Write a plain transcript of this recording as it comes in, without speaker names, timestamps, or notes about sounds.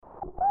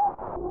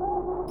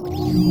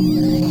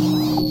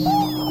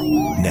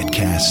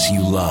Netcasts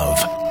you love.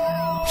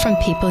 From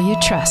people you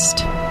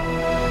trust.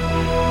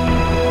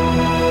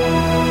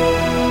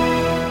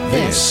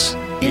 This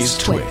is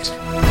Twit.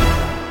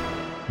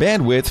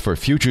 Bandwidth for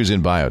Futures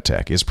in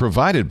Biotech is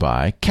provided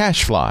by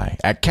CashFly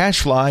at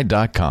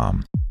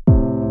cashfly.com.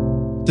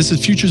 This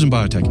is Futures in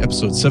Biotech,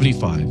 episode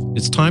 75.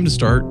 It's time to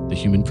start the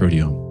human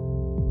proteome.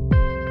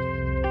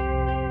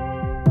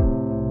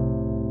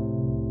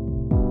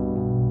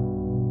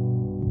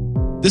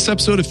 This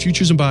episode of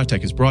Futures in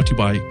Biotech is brought to you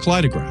by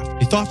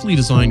Kaleidograph, a thoughtfully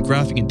designed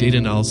graphic and data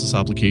analysis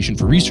application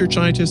for research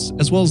scientists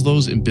as well as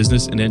those in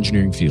business and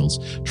engineering fields.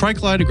 Try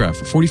Kaleidograph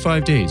for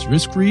 45 days,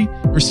 risk-free,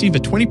 and receive a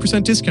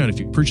 20% discount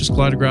if you purchase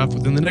Kaleidograph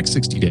within the next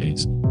 60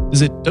 days.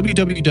 Visit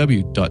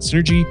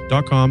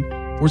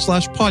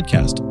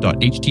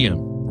www.synergy.com/podcast.htm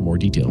for more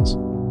details.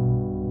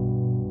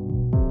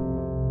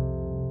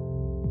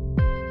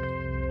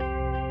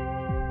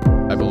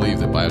 I believe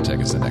that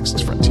biotech is the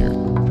next frontier.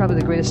 Probably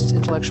the greatest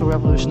intellectual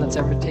revolution that's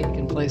ever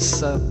taken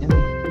place in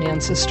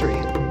man's history.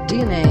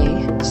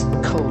 DNA is the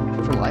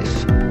code for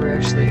life. We're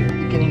actually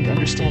beginning to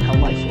understand how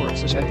life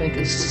works, which I think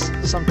is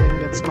something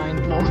that's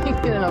mind-blowing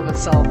in and of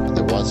itself.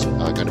 There was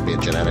going to be a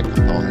genetic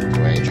component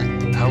to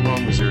aging. How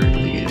long was there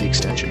the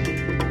extension?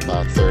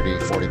 About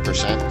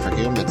 30-40% for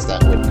humans.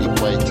 That would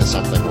equate to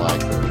something like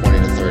 20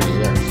 to 30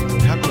 years.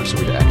 How close are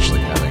we to actually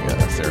having a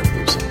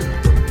therapeutic?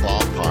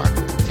 Ballpark,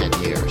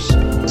 10 years.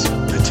 It's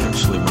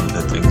potentially one of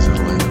the things that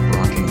will end up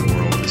rocking the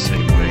world the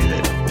same way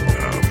that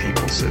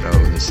people said,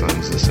 oh, the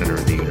sun's the center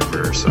of the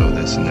universe, oh,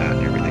 this and that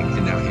and everything.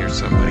 And now here's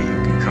somebody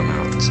who can come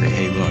out and say,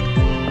 hey, look,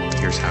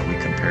 here's how we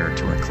compare it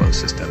to our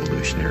closest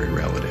evolutionary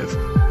relative.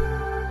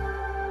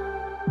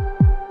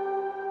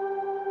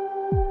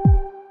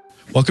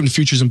 Welcome to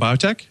Futures in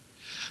Biotech.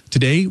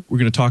 Today, we're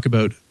going to talk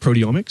about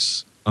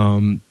proteomics.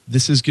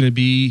 This is going to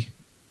be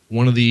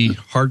one of the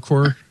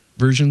hardcore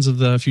versions of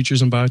the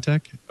Futures in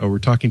Biotech. We're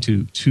talking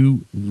to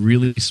two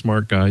really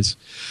smart guys.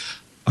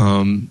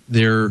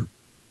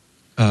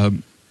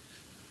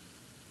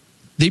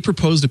 They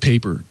proposed a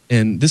paper,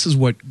 and this is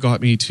what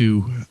got me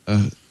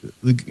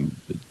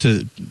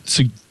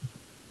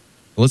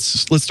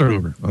let's start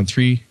over on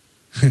 3,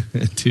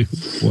 2,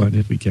 1,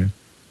 if we can.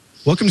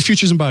 Welcome to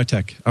Futures in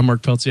Biotech. I'm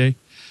Mark Peltier.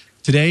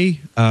 Today,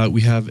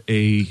 we have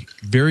a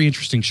very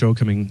interesting show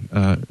coming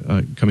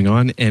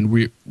on, and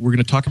we're going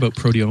to talk about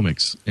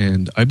proteomics.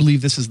 And I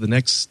believe this is the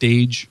next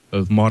stage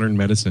of modern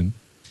medicine.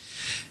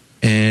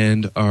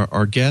 And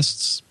our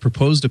guests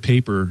proposed a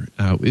paper.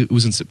 It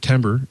was in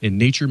September in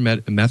Nature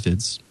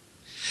Methods,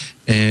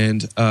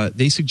 and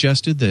they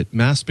suggested that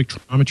mass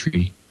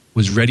spectrometry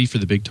was ready for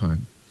the big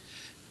time.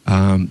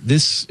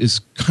 This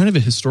is kind of a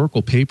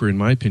historical paper, in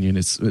my opinion.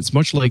 It's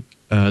much like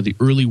the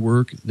early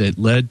work that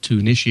led to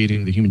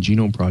initiating the Human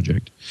Genome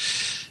Project,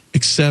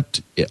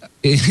 except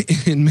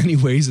in many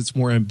ways it's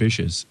more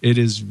ambitious. It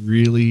is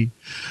really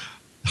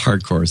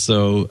hardcore.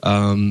 So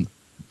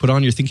put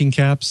on your thinking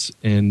caps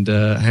and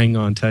hang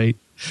on tight.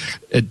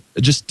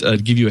 Just to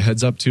give you a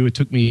heads up, too, it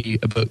took me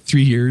about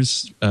 3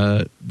 years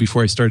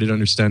before I started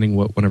understanding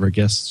what one of our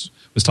guests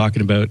was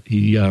talking about.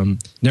 He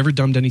never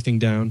dumbed anything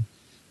down.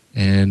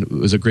 And it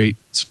was a great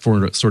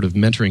sort of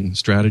mentoring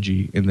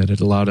strategy in that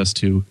it allowed us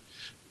to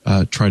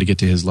try to get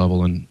to his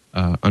level and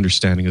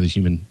understanding of the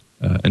human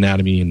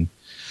anatomy and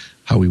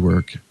how we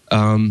work.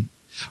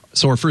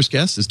 So our first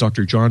guest is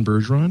Dr. John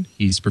Bergeron.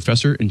 He's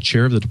professor and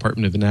chair of the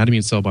Department of Anatomy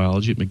and Cell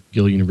Biology at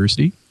McGill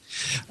University.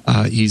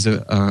 He's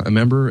a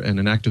member and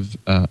an active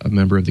a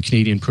member of the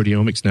Canadian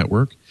Proteomics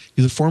Network.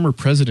 He's a former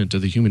president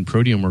of the Human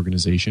Proteome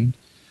Organization.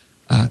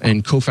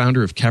 And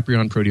co-founder of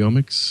Caprion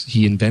Proteomics.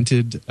 He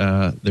invented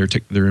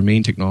their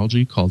main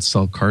technology called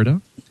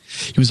CellCarta.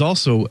 He was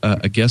also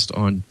a guest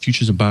on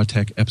Futures in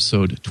Biotech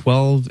episode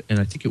 12, and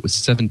I think it was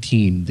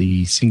 17,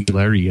 the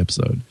Singularity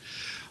episode.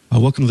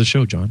 Welcome to the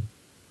show, John.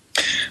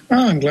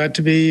 Oh, I'm glad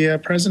to be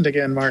present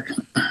again, Mark.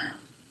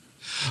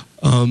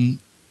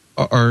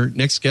 Our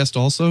next guest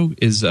also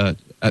is at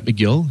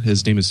McGill.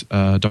 His name is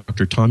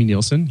Dr. Tommy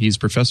Nielsen. He's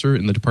professor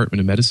in the Department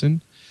of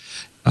Medicine.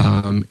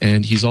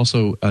 And he's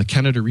also a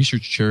Canada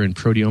Research Chair in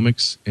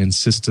Proteomics and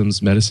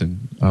Systems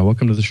Medicine.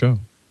 Welcome to the show.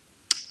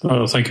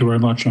 Thank you very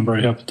much. I'm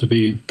very happy to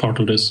be part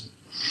of this.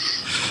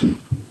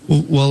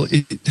 Well,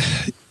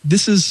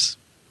 this is,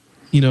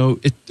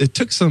 it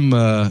took some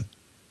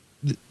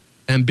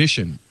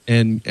ambition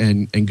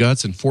and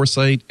guts and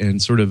foresight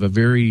and sort of a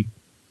very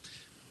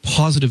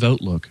positive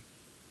outlook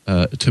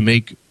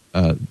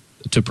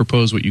to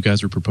propose what you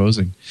guys are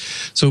proposing.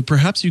 So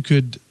perhaps you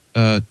could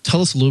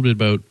tell us a little bit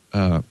about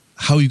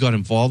how you got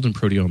involved in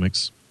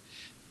proteomics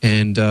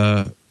and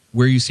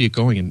where you see it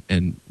going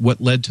and what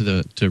led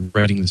to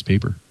writing this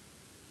paper.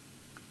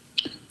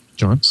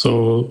 John?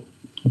 So,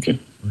 okay.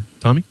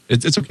 Tommy?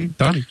 It's okay.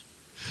 Tommy.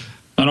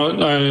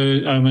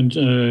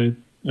 I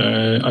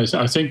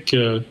think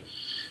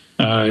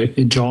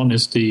John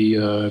is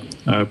the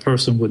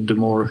person with the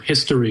more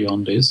history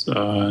on this.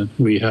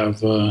 We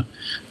have,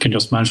 can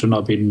just mention,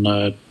 I've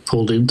been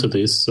pulled into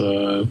this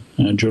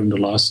during the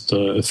last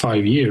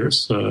 5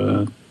 years.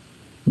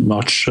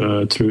 much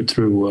through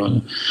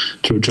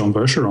John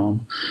Bergeron,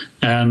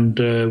 and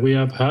we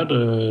have had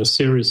a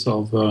series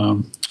of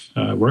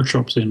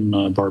workshops in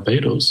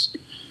Barbados,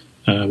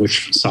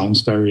 which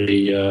sounds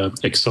very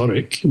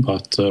exotic,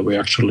 but we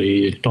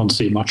actually don't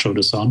see much of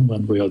the sun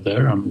when we are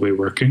there and we're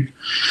working.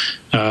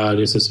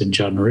 This is in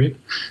January.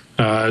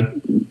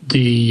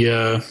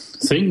 The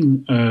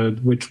thing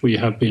which we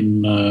have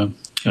been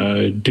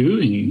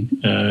doing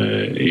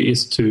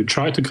is to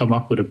try to come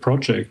up with a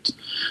project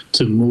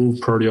to move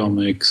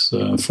proteomics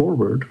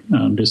forward,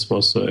 and this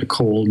was a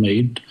call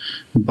made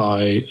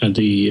by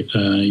the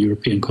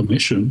European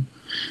Commission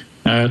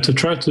to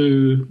try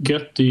to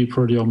get the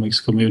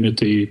proteomics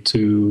community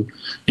to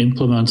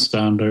implement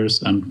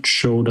standards and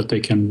show that they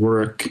can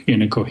work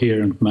in a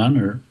coherent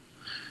manner.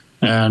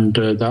 And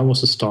that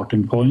was a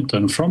starting point.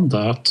 And from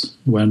that,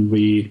 when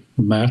we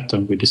met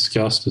and we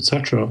discussed,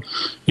 etc.,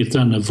 it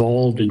then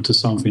evolved into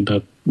something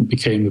that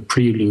became a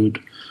prelude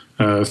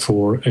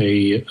for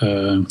a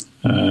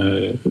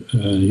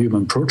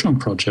human proteome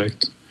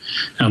project.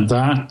 And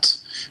that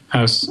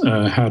has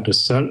had a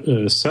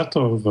set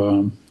of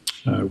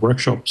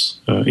workshops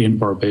in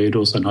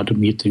Barbados and other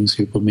meetings,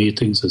 people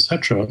meetings,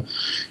 etc.,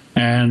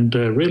 and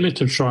really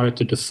to try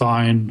to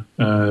define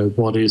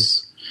what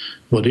is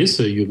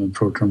a human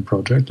proteome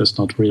project. It's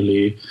not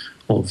really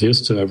obvious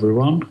to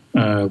everyone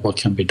what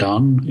can be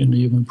done in a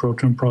human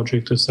proteome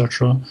project,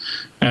 etc.,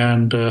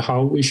 and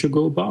how we should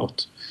go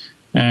about.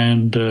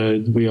 And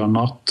we are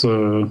not,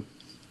 on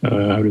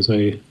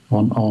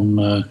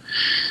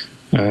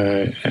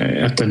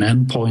at an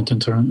end point in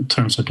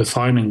terms of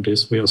defining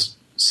this. We are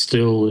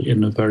still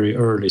in a very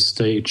early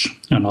stage,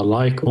 and I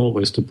like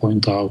always to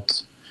point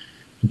out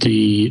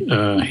the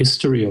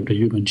history of the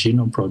Human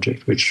Genome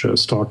Project, which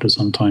started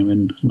sometime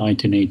in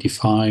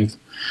 1985,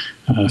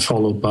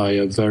 followed by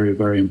a very,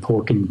 very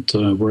important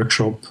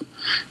workshop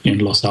in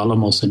Los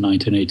Alamos in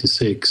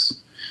 1986,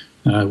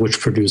 which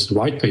produced a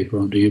white paper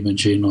on the human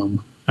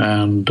genome.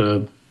 And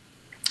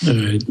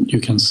you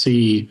can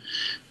see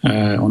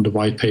on the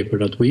white paper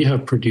that we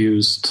have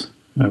produced,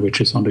 which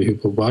is on the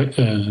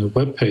HUPO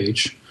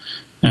webpage,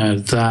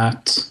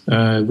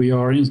 that we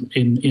are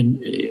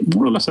in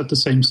more or less at the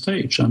same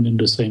stage and in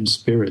the same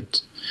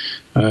spirit.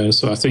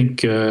 So I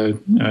think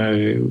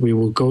we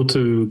will get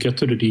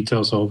to the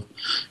details of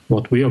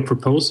what we are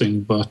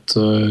proposing, but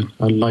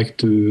I'd like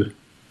to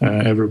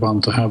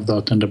everyone to have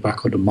that in the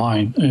back of their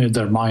mind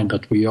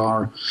that we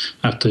are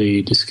at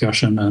the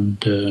discussion and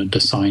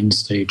design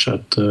stage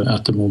at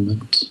the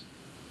moment.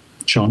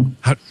 John?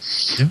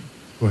 Yeah,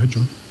 go ahead,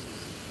 John.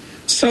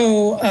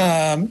 So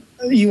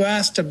you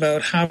asked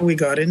about how we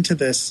got into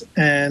this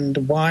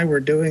and why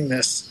we're doing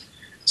this.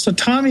 So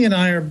Tommy and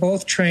I are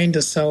both trained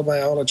as cell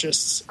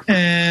biologists,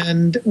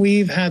 and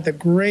we've had the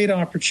great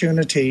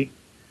opportunity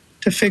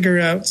to figure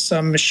out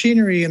some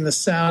machinery in the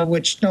cell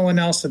which no one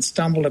else had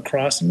stumbled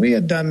across. And we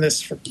had done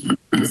this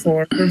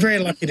before. We're very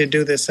lucky to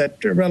do this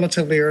at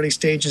relatively early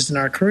stages in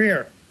our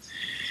career.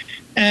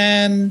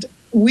 And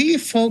we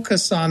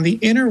focus on the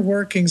inner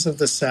workings of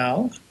the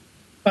cell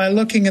by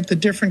looking at the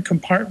different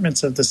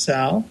compartments of the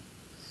cell.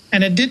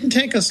 And it didn't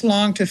take us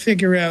long to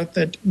figure out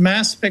that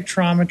mass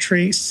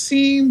spectrometry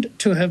seemed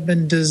to have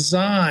been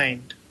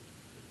designed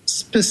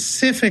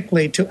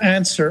specifically to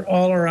answer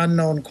all our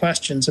unknown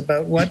questions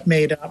about what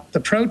made up the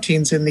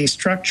proteins in these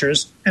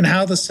structures and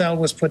how the cell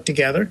was put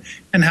together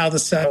and how the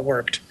cell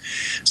worked.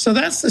 So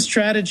that's the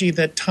strategy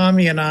that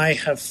Tommy and I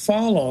have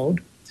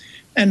followed.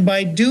 And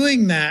by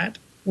doing that,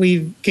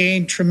 we've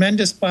gained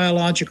tremendous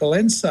biological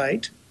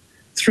insight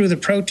through the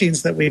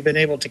proteins that we've been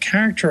able to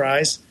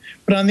characterize.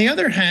 But on the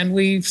other hand,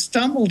 we've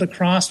stumbled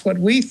across what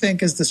we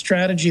think is the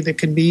strategy that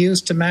can be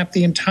used to map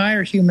the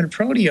entire human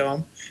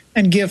proteome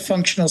and give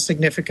functional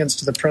significance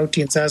to the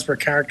proteins as we're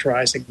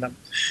characterizing them.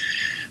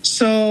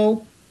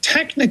 So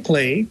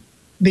technically,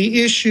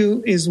 the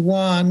issue is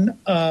one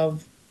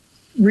of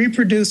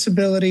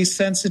reproducibility,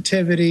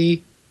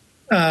 sensitivity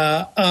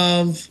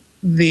of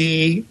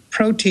the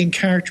protein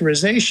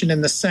characterization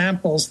in the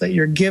samples that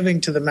you're giving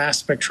to the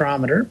mass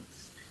spectrometer.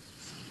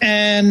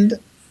 And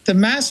the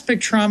mass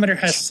spectrometer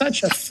has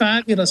such a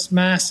fabulous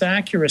mass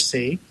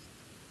accuracy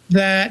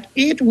that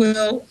it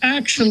will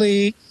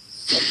actually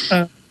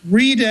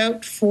read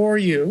out for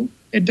you,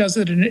 it does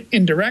it in an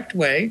indirect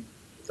way,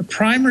 the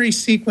primary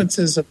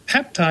sequences of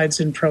peptides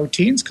in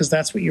proteins, because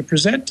that's what you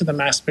present to the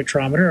mass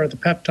spectrometer, are the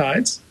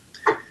peptides,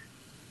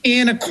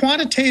 in a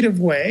quantitative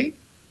way,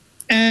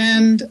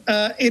 and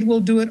it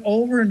will do it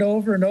over and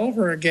over and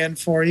over again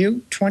for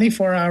you,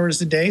 24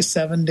 hours a day,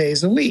 7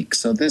 days a week.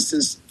 So this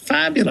is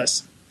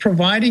fabulous,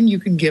 providing you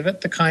can give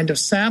it the kind of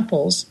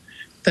samples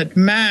that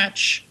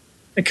match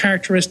the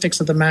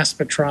characteristics of the mass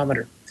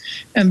spectrometer.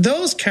 And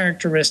those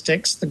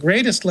characteristics, the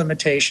greatest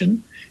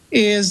limitation,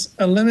 is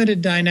a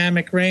limited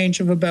dynamic range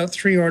of about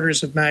 3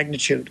 orders of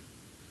magnitude.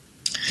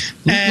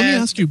 Let me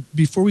ask you,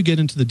 before we get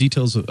into the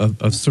details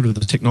of sort of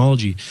the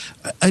technology,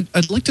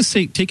 I'd like to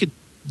say take it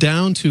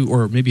down to,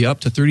 or maybe up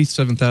to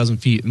 37,000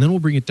 feet, and then we'll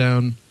bring it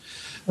down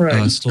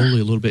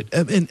slowly a little bit.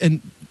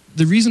 And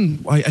the reason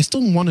why I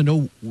still want to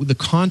know the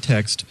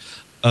context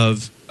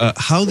of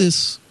how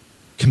this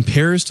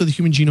compares to the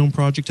Human Genome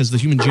Project. Has the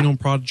Human Genome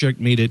Project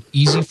made it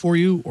easy for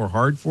you or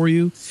hard for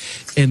you?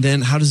 And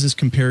then how does this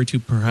compare to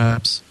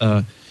perhaps,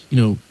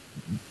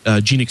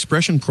 gene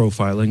expression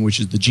profiling, which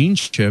is the gene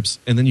chips,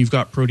 and then you've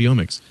got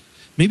proteomics?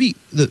 Maybe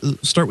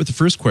start with the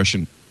first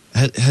question.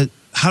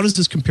 How does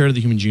this compare to the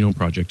Human Genome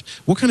Project?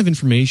 What kind of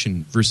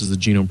information versus the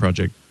Genome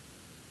Project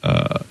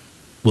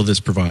will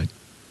this provide?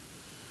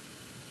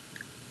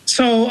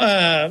 So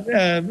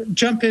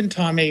jump in,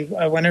 Tommy,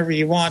 whenever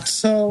you want.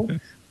 So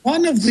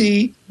one of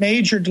the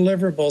major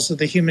deliverables of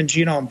the Human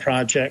Genome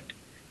Project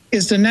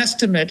is an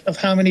estimate of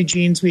how many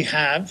genes we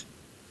have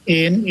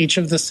in each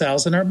of the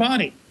cells in our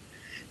body.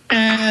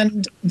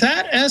 And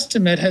that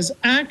estimate has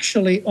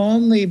actually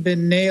only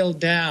been nailed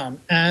down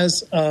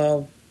as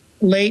of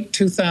late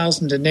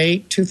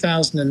 2008,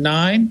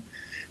 2009,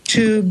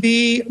 to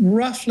be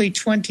roughly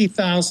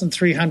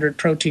 20,300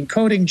 protein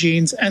coding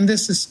genes, and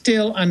this is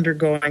still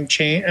undergoing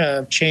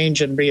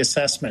change and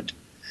reassessment.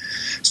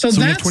 So we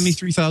that's have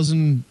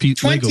 23,000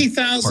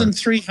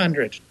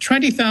 20,300.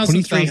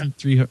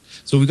 20,300.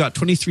 So we've got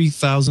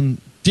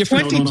 23,000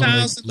 different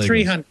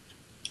 20,300.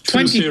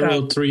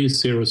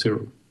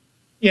 20300.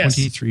 Yes.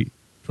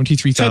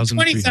 23,000. So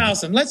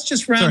 20,000. Let's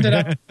just round it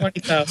up to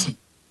 20,000.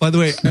 By the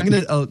way, I'm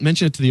going to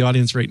mention it to the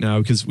audience right now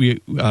because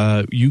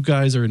you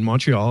guys are in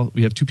Montreal.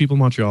 We have two people in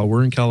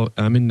Montreal.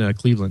 I'm in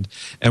Cleveland,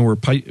 and we're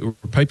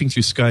piping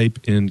through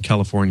Skype in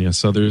California.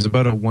 So there's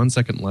about a 1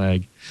 second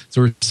lag.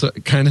 So we're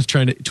kind of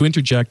trying to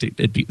interject.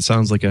 It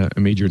sounds like a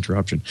major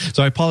interruption.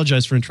 So I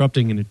apologize for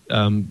interrupting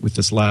with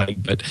this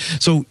lag. But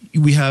so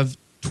we have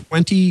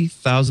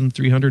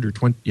 20,300 or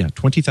 20,300. Yeah,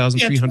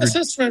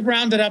 let's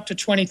round it up to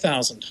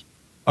 20,000.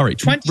 All right,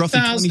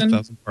 roughly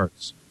 20,000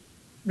 parts.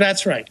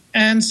 That's right.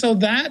 And so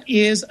that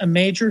is a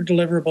major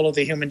deliverable of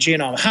the human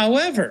genome.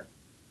 However,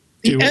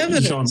 the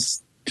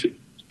evidence...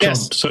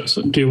 Yes.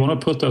 So do you want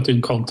to put that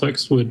in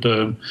context with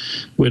the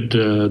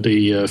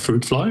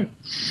fruit fly?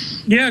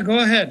 Yeah, go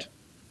ahead.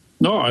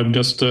 No, I'm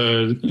just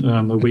we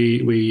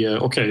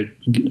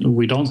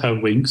don't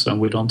have wings and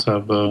we don't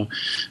have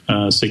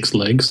 6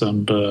 legs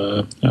and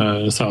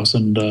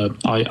 1,000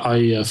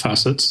 eye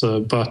facets,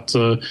 but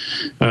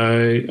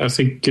I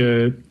think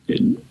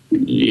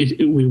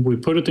we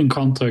put it in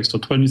context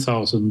of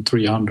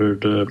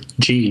 20,300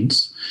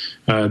 genes.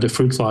 The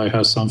fruit fly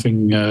has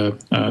something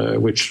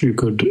which you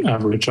could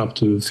average up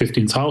to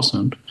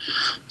 15,000.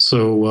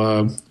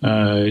 So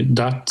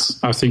that,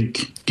 I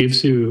think,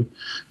 gives you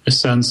a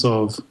sense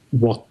of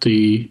what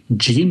the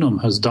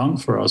genome has done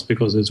for us,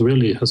 because it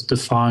really has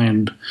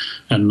defined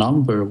a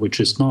number which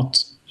is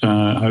not,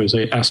 I would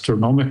say,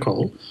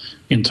 astronomical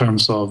in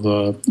terms of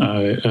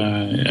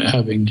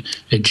having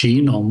a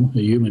genome,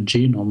 a human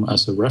genome,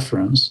 as a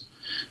reference.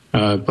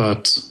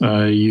 But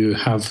you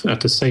have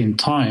at the same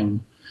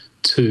time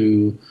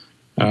to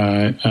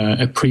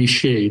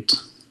appreciate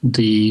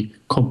the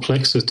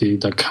complexity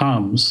that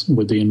comes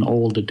within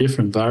all the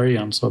different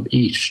variants of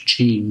each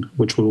gene,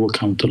 which we will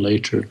come to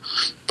later.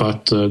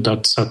 But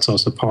that sets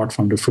us apart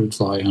from the fruit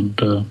fly and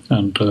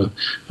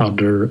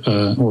other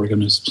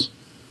organisms.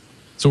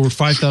 So we're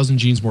 5,000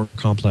 genes more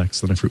complex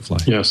than a fruit fly.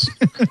 Yes.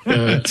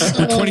 We're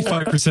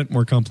 25%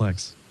 more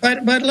complex.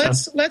 But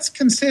let's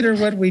consider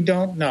what we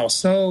don't know.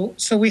 So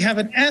we have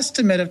an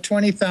estimate of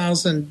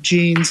 20,000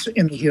 genes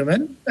in the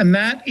human, and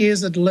that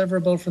is a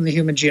deliverable from the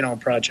Human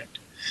Genome Project.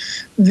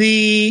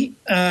 The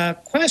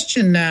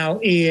question now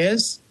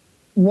is,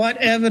 what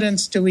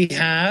evidence do we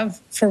have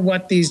for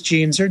what these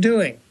genes are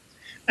doing?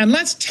 And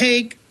let's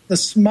take the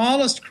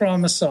smallest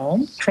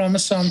chromosome,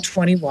 chromosome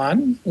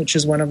 21, which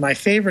is one of my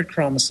favorite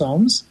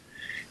chromosomes,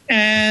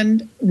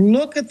 and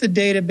look at the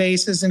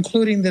databases,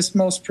 including this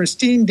most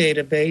pristine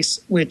database,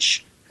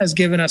 which has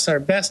given us our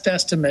best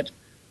estimate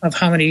of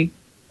how many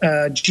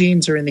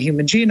genes are in the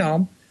human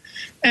genome.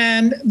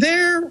 And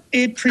there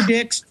it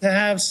predicts to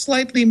have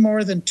slightly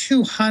more than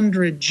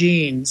 200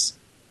 genes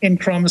in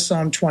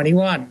chromosome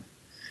 21.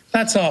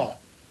 That's all.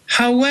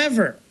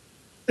 However,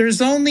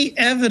 there's only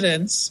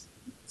evidence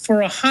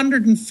for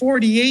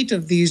 148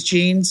 of these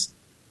genes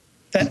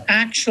that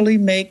actually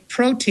make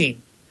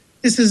protein.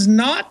 This is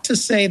not to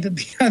say that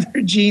the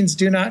other genes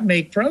do not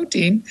make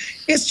protein.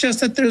 It's just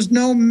that there's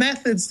no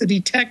methods to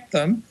detect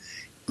them,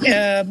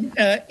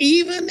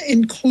 even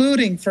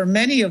including for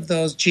many of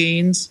those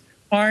genes,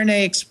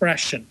 RNA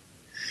expression.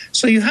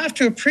 So you have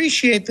to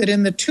appreciate that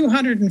in the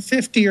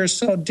 250 or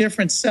so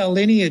different cell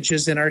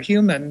lineages in our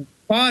human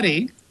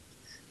body,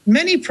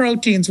 many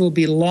proteins will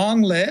be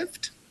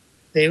long-lived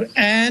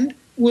and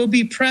will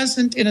be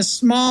present in a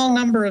small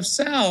number of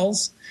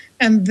cells,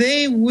 and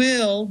they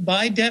will,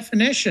 by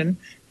definition,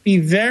 be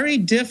very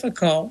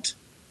difficult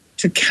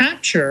to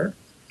capture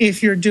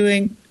if you're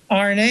doing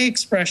RNA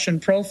expression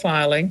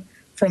profiling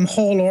from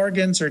whole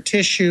organs or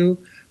tissue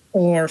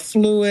or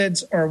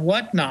fluids or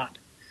whatnot.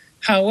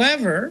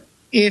 However,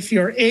 if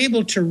you're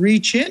able to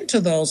reach into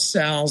those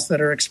cells that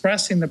are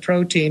expressing the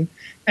protein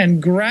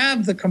and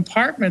grab the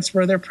compartments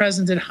where they're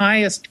present at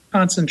highest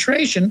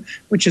concentration,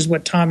 which is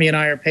what Tommy and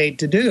I are paid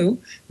to do,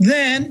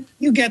 then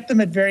you get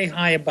them at very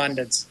high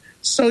abundance.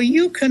 So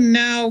you can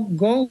now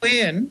go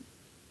in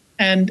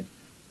and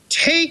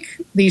take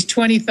these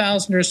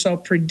 20,000 or so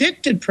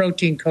predicted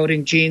protein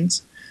coding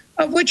genes,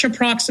 of which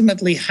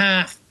approximately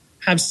half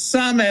have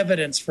some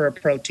evidence for a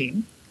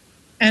protein,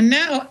 and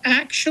now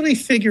actually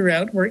figure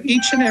out where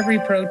each and every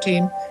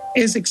protein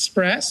is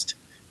expressed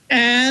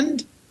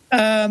and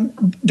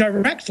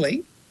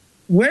directly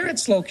where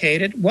it's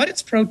located, what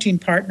its protein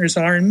partners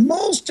are, and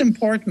most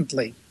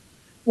importantly,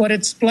 what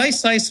its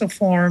splice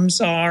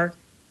isoforms are,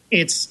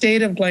 its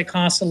state of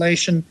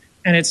glycosylation,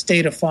 and its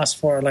state of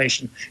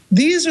phosphorylation.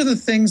 These are the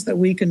things that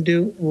we can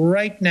do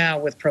right now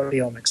with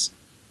proteomics.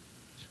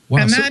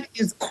 Wow, and that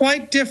is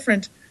quite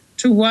different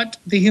to what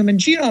the human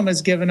genome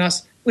has given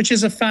us, which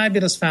is a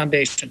fabulous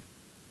foundation.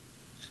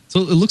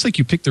 So it looks like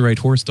you picked the right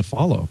horse to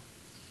follow,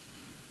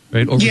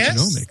 right? Over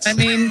genomics. I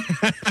mean,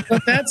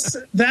 but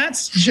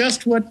that's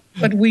just what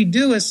we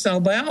do as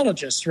cell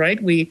biologists,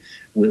 right? We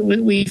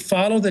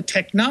follow the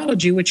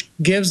technology which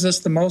gives us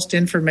the most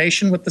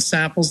information with the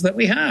samples that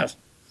we have.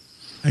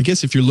 I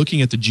guess if you're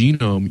looking at the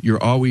genome,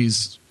 you're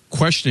always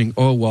questioning,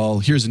 oh, well,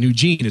 here's a new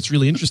gene. It's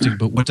really interesting,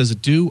 but what does it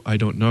do? I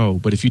don't know.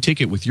 But if you take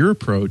it with your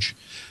approach,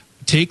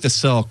 take the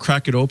cell,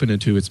 crack it open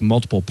into its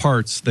multiple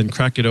parts, then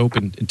crack it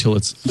open until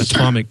it's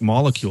atomic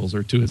molecules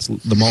or to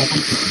the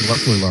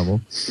molecular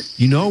level,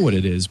 you know what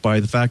it is by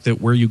the fact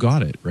that where you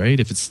got it, right?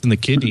 If it's in the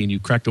kidney and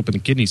you cracked open the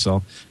kidney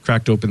cell,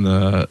 cracked open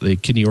the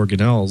kidney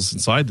organelles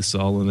inside the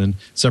cell and then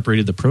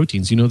separated the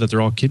proteins, you know that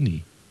they're all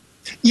kidney.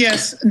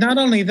 Yes, not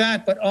only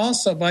that, but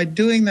also by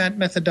doing that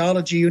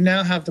methodology, you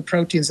now have the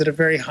proteins at a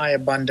very high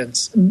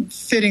abundance,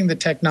 fitting the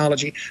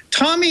technology.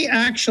 Tommy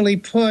actually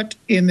put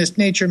in this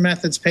Nature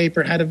Methods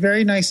paper, had a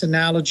very nice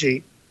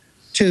analogy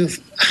to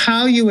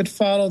how you would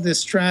follow this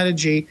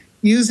strategy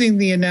using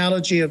the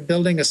analogy of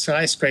building a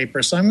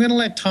skyscraper. So I'm going to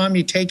let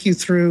Tommy take you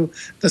through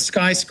the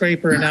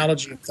skyscraper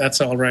analogy, if that's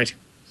all right.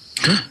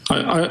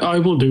 I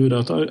will do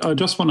that. I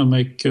just want to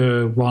make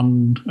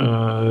one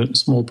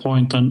small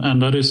point,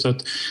 and that is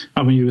that,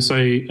 I mean, you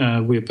say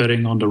we're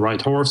betting on the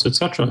right horse,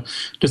 etc.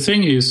 The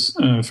thing is,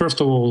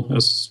 first of all,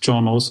 as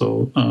John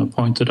also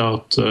pointed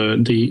out,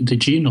 the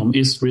genome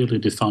is really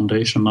the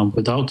foundation, and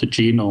without the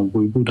genome,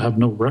 we would have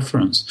no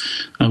reference.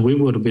 And we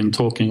would have been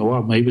talking,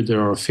 well, maybe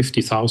there are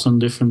 50,000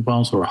 different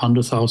ones or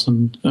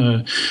 100,000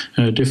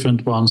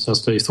 different ones,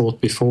 as they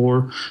thought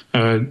before.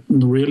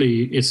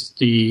 Really, it's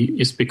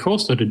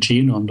because of the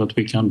genome that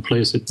we can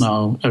place it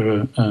now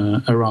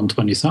around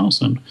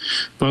 20,000.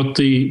 But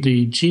the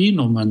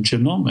genome and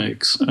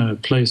genomics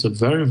plays a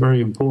very, very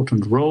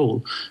important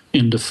role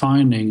in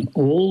defining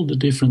all the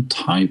different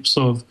types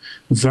of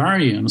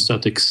variants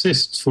that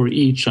exist for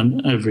each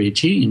and every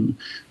gene.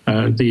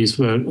 These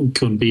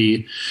could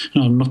be,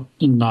 I'm not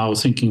now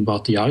thinking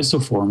about the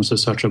isoforms,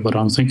 etc., but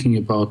I'm thinking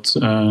about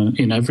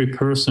in every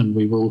person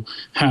we will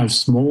have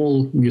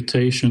small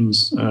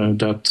mutations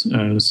that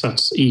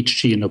sets each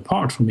gene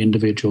apart from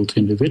individual to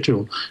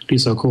individual.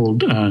 These are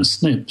called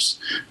SNPs.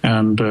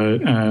 And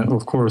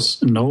of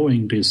course,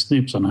 knowing these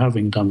SNPs and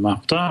having them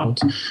mapped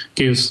out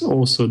gives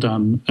also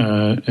then,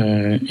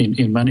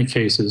 in many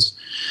cases,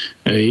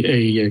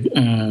 a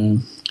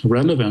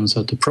relevance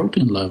at the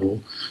protein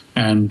level.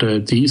 And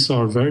these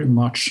are very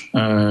much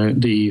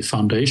the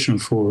foundation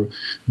for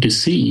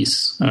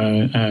disease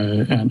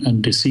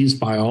and disease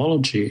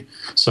biology.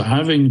 So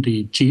having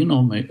the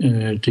genome,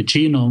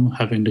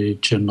 having the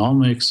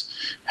genomics,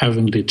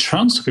 having the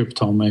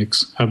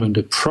transcriptomics, having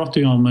the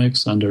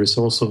proteomics, and there is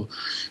also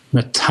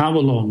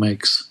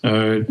metabolomics.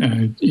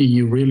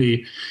 You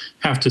really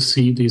have to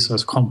see these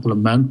as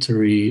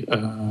complementary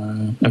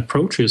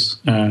approaches,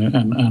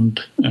 and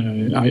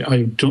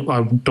I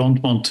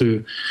don't want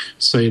to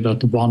say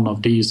that one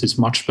of these is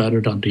much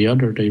better than the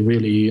other. They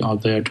really are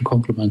there to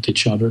complement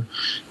each other.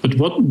 But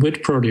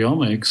with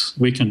proteomics,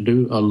 we can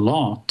do a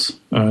lot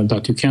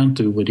that you can't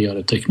do with the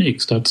other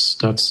techniques.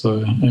 That's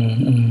a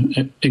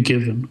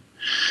given.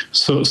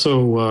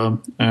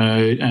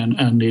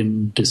 And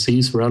in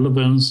disease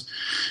relevance,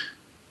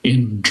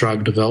 in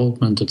drug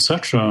development,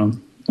 etc.,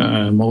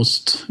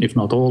 most, if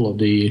not all, of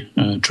the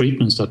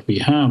treatments that we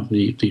have,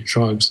 the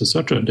drugs,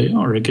 etc., they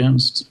are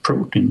against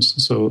proteins.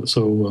 So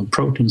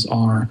proteins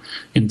are,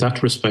 in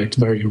that respect,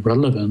 very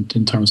relevant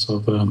in terms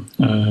of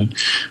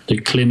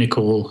the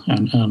clinical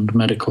and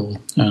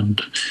medical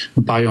and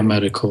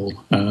biomedical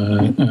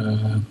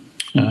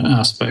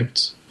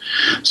aspects.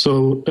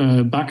 So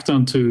back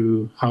then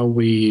to how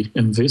we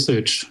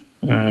envisage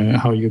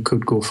how you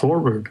could go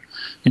forward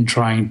in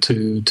trying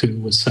to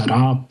set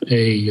up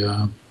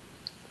a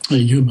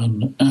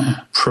human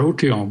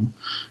proteome,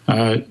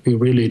 we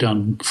really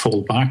then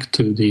fall back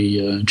to the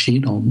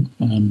genome,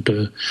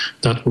 and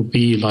that would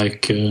be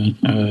like,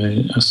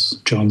 as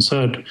John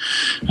said,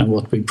 and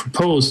what we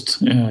proposed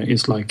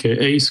is like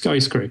a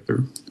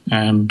skyscraper,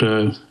 and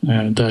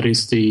that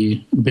is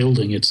the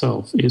building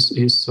itself, is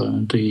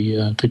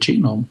the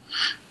genome.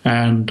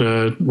 And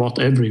what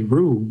every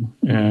room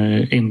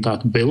in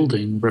that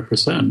building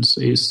represents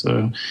is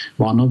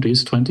one of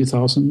these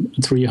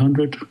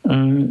 20,300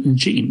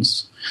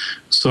 genes.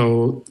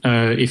 So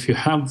if you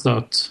have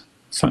that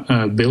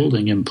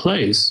building in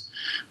place,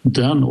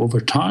 then over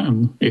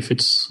time, if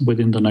it's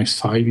within the next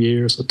 5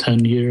 years or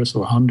 10 years or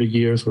 100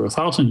 years or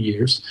 1,000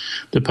 years,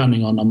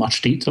 depending on how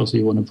much details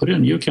you want to put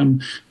in, you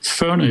can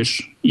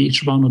furnish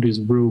each one of these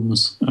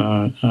rooms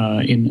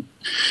in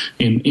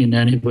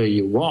any way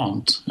you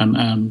want.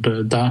 And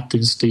that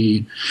is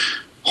the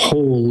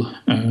whole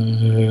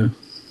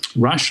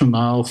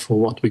rationale for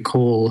what we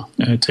call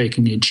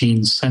taking a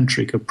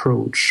gene-centric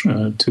approach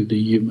to the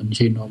Human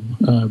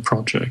Genome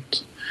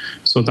Project.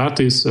 So that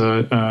is,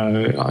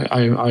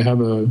 I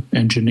have a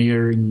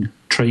engineering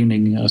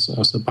training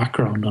as a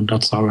background, and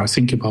that's how I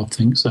think about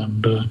things.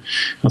 And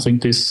I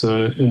think this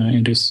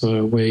in this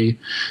way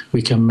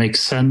we can make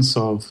sense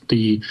of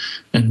the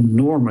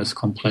enormous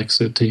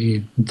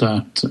complexity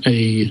that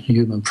a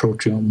human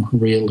proteome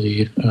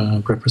really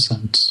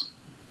represents.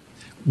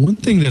 One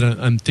thing that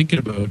I'm thinking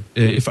about,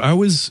 if I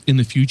was in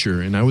the future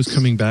and I was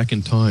coming back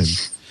in time,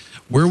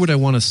 where would I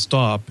want to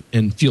stop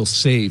and feel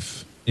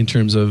safe in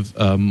terms of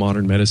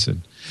modern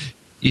medicine?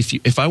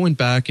 If I went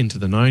back into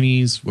the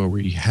 90s where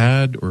we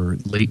had, or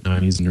late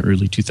 90s and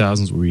early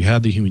 2000s where we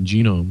had the human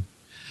genome,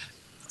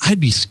 I'd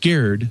be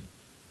scared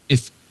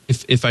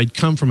if I'd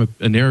come from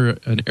an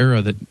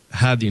era that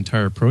had the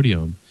entire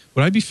proteome.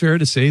 Would I be fair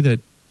to say that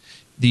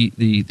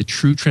the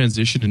true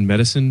transition in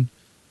medicine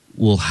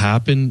will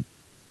happen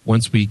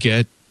once we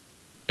get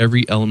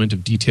every element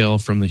of detail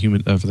from the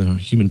Human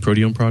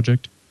Proteome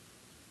Project?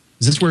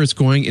 Is this where it's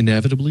going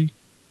inevitably?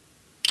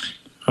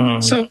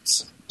 So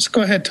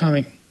go ahead,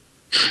 Tommy.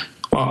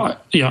 Well,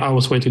 I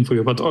was waiting for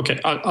you, but okay,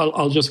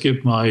 I'll just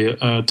give my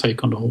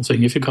take on the whole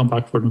thing. If you come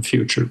back from the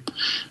future,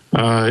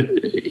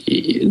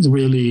 it's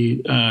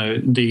really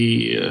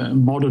the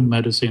modern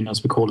medicine,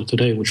 as we call it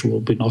today, which will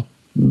be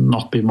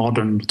not be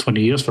modern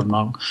 20 years from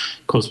now,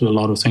 because a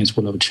lot of things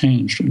will have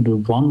changed. And the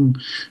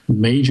one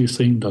major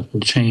thing that will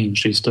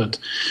change is that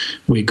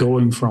we're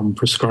going from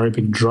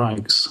prescribing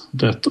drugs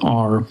that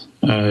are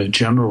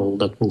general,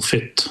 that will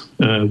fit,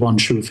 one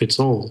shoe fits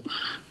all,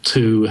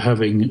 to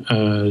having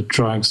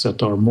drugs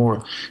that are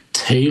more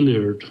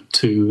tailored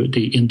to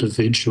the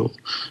individual,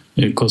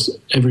 because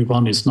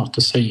everyone is not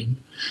the same.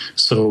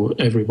 So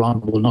everyone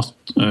will not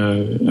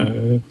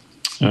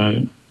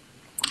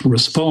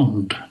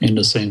respond in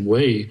the same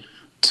way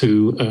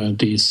to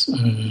these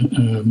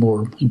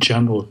more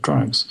general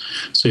drugs.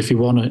 So if you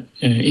want to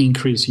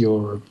increase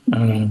your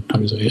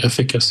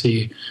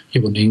efficacy,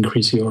 you want to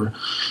increase your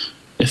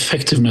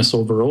effectiveness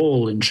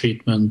overall in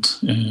treatment,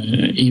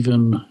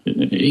 even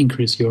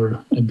increase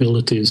your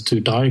abilities to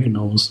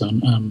diagnose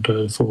and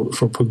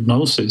for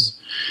prognosis,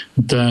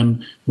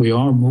 then we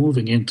are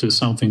moving into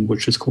something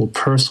which is called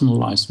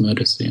personalized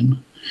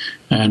medicine.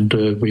 And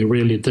we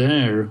really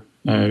there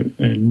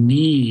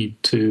need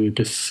to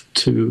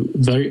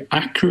very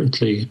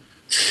accurately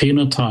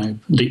phenotype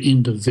the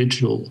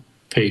individual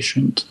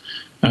patient.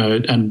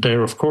 And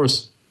there, of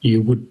course,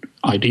 you would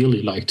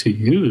ideally like to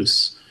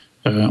use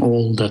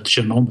all that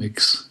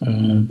genomics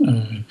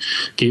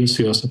gives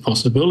you as a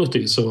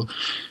possibility. So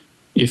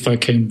if I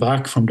came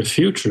back from the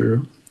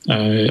future,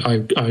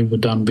 I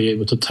would then be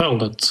able to tell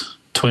that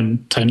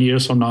 10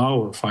 years from now,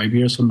 or 5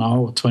 years from now,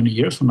 or 20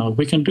 years from now,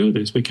 we can do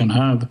this. We can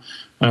have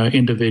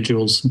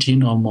individuals'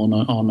 genome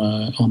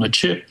on a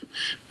chip.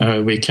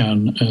 We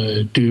can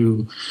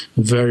do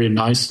very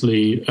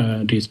nicely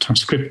the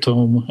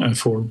transcriptome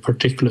for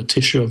particular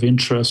tissue of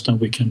interest, and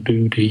we can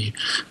do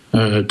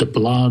the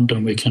blood,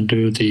 and we can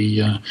do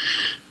the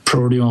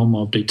proteome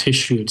of the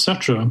tissue,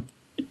 etc.,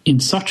 in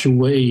such a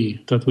way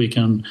that we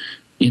can,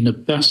 in the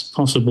best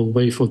possible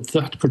way for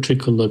that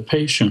particular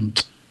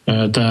patient,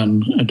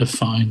 then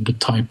define the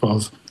type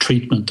of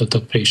treatment that the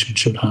patient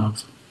should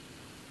have.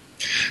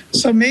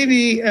 So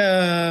maybe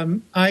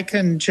I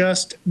can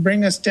just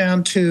bring us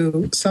down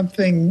to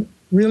something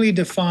really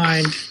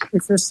defined.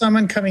 If there's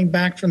someone coming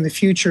back from the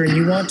future and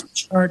you want to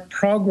chart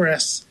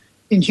progress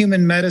in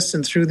human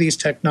medicine through these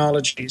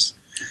technologies.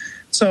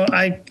 So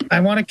I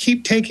want to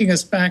keep taking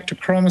us back to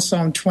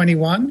chromosome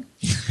 21.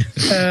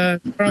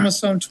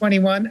 Chromosome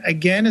 21,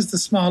 again, is the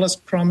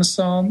smallest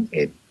chromosome.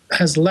 It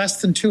has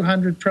less than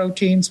 200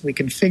 proteins. We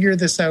can figure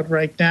this out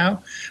right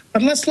now.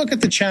 But let's look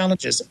at the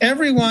challenges.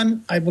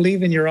 Everyone, I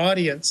believe, in your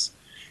audience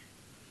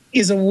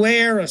is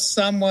aware of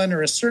someone,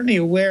 or is certainly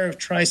aware of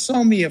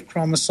trisomy of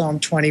chromosome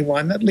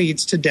 21 that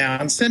leads to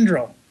Down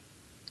syndrome.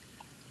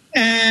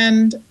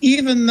 And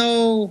even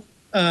though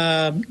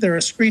there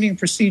are screening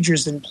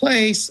procedures in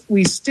place,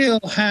 we still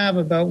have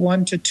about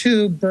 1 to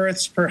 2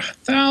 births per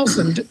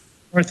 1,000 in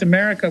North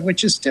America,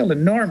 which is still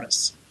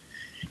enormous.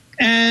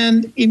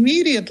 And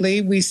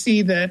immediately we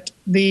see that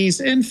these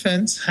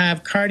infants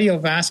have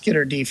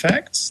cardiovascular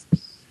defects,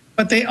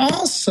 but they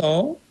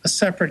also, a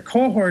separate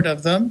cohort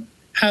of them,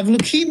 have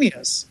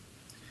leukemias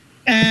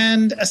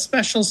and a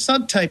special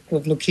subtype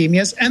of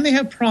leukemias, and they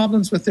have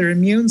problems with their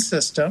immune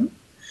system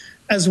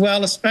as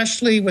well,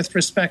 especially with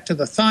respect to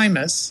the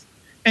thymus.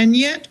 And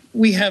yet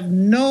we have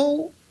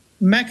no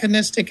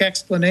mechanistic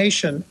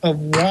explanation of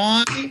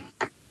why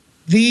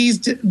these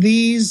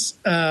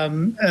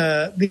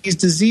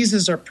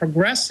diseases are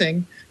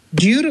progressing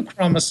due to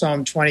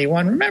chromosome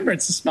 21. Remember,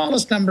 it's the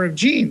smallest number of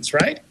genes,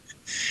 right?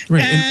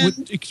 Right. And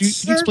can you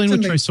explain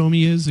what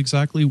trisomy is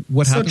exactly?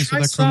 What happens to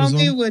that chromosome?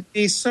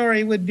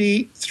 Trisomy would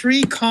be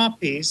 3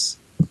 copies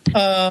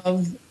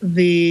of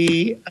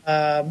the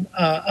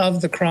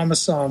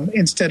chromosome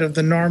instead of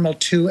the normal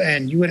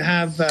 2N. You would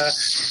have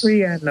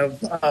 3N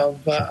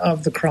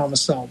of the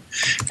chromosome,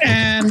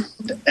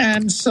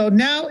 and so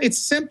now it's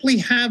simply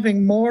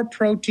having more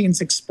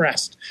proteins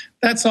expressed.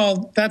 That's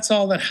all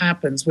that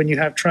happens when you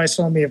have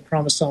trisomy of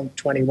chromosome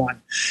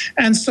 21,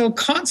 and so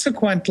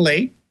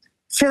consequently,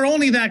 for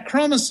only that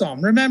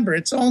chromosome, remember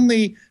it's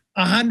only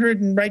 100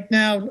 and right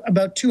now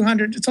about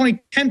 200. It's only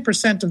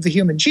 10% of the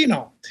human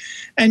genome.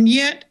 And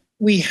yet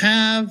we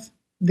have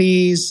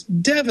these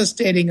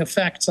devastating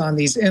effects on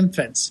these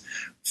infants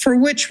for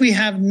which we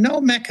have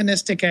no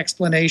mechanistic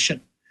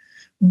explanation.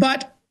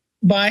 But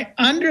by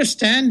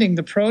understanding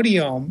the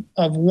proteome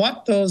of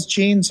what those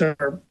genes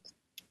are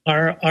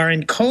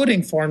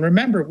encoding for, and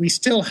remember, we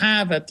still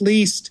have at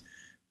least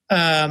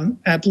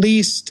 50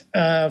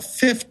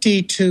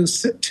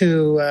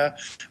 to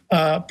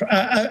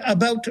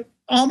about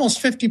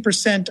almost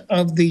 50%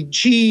 of the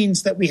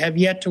genes that we have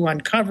yet to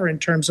uncover in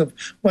terms of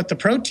what the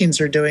proteins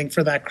are doing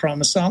for that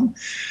chromosome,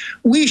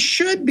 we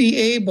should be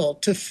able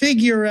to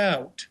figure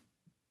out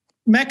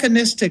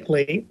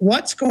mechanistically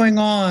what's going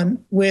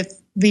on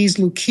with these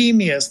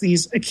leukemias,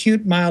 these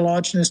acute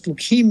myelogenous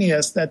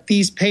leukemias that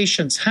these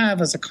patients have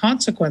as a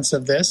consequence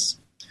of this,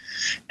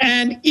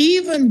 and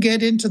even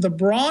get into the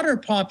broader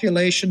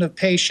population of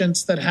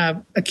patients that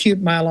have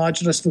acute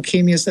myelogenous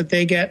leukemias that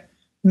they get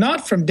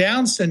not from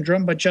Down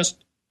syndrome, but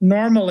just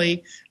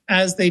normally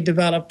as they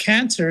develop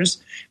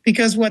cancers,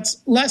 because what's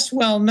less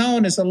well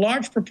known is a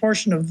large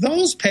proportion of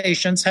those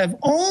patients have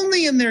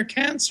only in their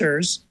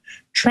cancers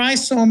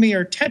trisomy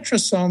or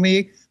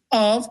tetrasomy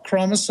of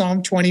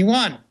chromosome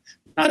 21,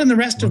 not in the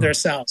rest of their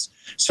cells.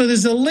 So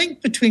there's a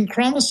link between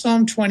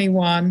chromosome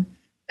 21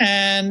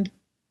 and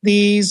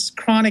these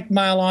chronic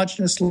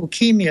myelogenous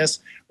leukemias,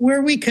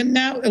 where we can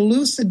now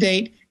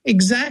elucidate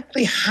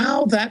exactly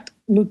how that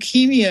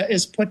leukemia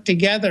is put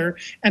together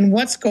and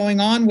what's going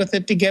on with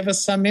it to give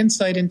us some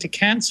insight into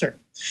cancer.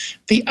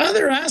 The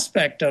other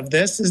aspect of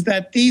this is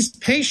that these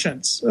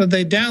patients,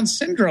 the Down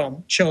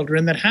syndrome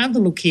children that have the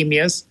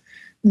leukemias,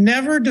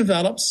 never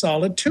develop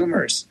solid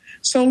tumors.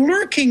 So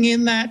lurking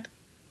in that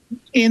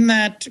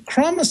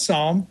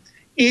chromosome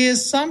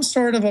is some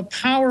sort of a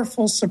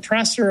powerful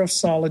suppressor of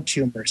solid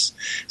tumors.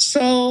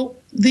 So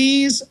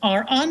these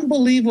are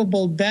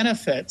unbelievable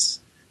benefits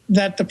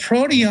that the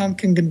proteome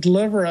can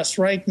deliver us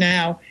right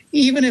now,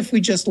 even if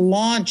we just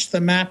launch the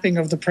mapping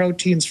of the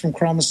proteins from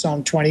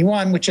chromosome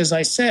 21, which, as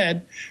I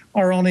said,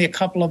 are only a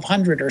couple of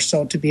hundred or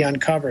so to be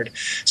uncovered.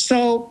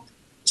 So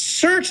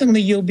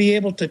certainly you'll be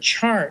able to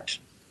chart,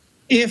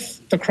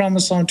 if the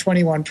chromosome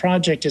 21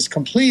 project is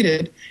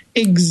completed,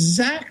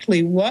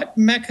 exactly what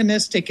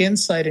mechanistic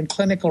insight and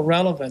clinical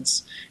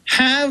relevance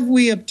have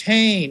we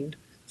obtained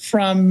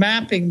from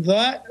mapping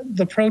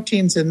the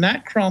proteins in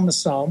that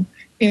chromosome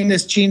in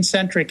this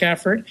gene-centric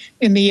effort,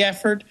 in the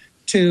effort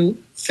to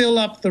fill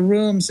up the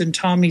rooms in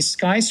Tommy's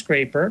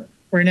skyscraper,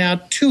 where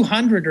now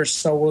 200 or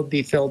so will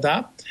be filled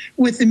up,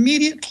 with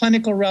immediate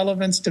clinical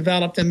relevance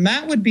developed. And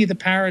that would be the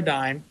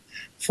paradigm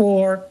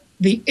for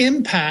the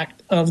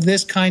impact of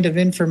this kind of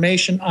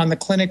information on the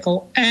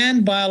clinical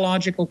and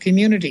biological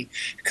community.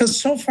 Because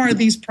so far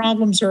these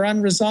problems are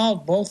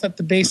unresolved, both at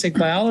the basic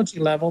biology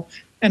level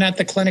and at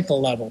the clinical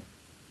level.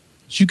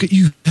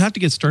 You have to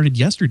get started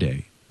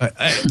yesterday.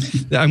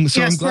 I'm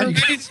glad you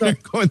guys are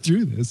going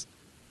through this.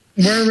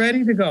 We're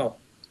ready to go.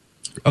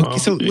 Okay,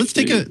 so let's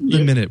take a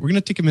minute. We're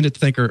going to take a minute to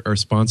thank our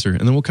sponsor,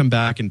 and then we'll come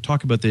back and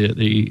talk about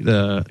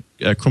the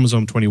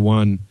chromosome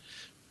 21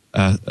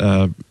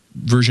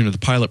 version of the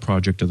pilot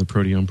project of the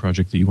Proteome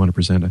project that you want to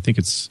present. I think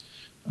it's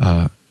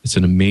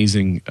an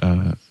amazing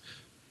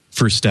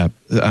first step.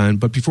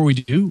 But before we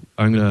do,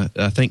 I'm going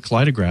to thank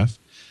Kaleidograph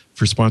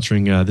for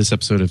sponsoring this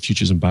episode of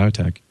Futures in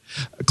Biotech.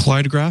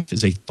 Kaleidograph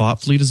is a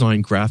thoughtfully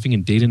designed graphing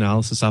and data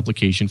analysis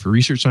application for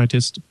research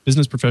scientists,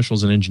 business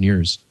professionals, and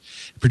engineers.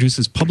 It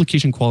produces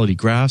publication-quality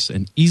graphs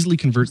and easily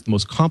converts the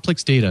most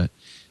complex data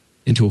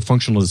into a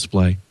functional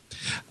display.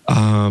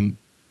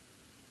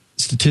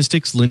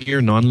 Statistics,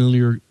 linear,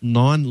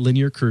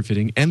 non-linear curve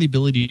fitting, and the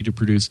ability to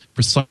produce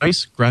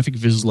precise graphic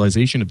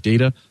visualization of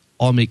data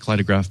all make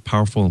Kaleidograph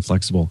powerful and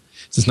flexible.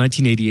 Since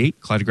 1988,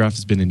 Kaleidograph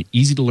has been an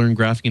easy-to-learn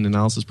graphing and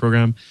analysis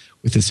program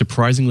with a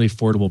surprisingly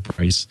affordable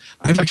price.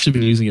 I've actually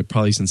been using it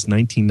probably since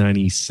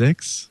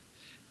 1996,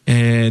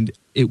 and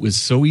it was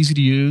so easy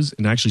to use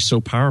and actually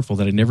so powerful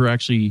that I never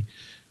actually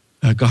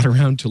got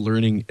around to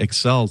learning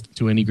Excel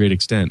to any great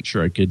extent.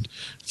 Sure, I could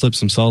flip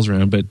some cells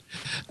around, but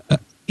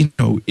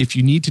if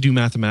you need to do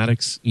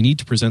mathematics, you need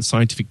to present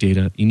scientific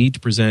data, you need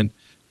to present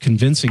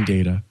convincing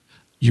data,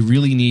 you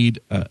really need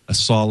a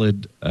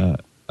solid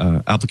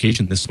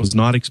application. This was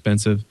not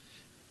expensive.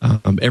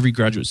 Every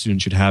graduate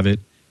student should have it.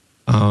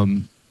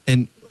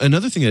 And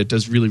another thing that it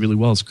does really, really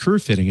well is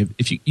curve fitting.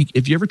 If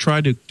you ever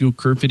try to do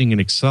curve fitting in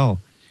Excel,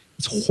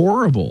 it's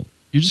horrible.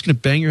 You're just going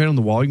to bang your head on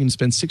the wall. You're going to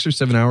spend 6 or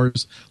 7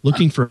 hours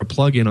looking for a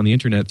plugin on the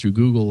internet through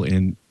Google,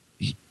 and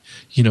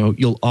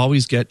you'll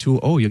always get to,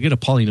 you'll get a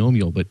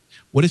polynomial, but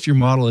what if your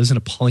model isn't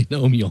a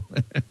polynomial?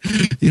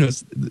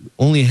 It's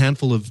only a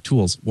handful of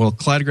tools. Well,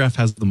 Cladograph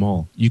has them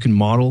all. You can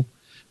model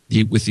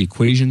with the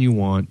equation you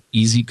want,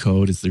 easy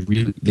code.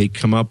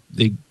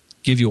 They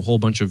give you a whole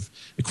bunch of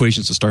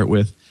equations to start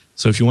with.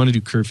 So if you want to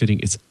do curve fitting,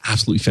 it's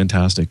absolutely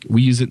fantastic.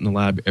 We use it in the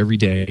lab every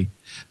day.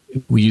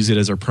 We use it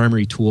as our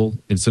primary tool.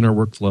 It's in our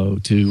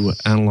workflow to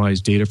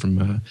analyze data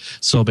from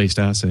cell-based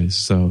assays.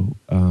 So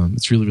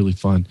it's really, really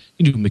fun.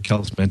 You can do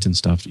Michaelis-Menten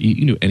stuff. You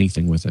can do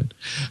anything with it.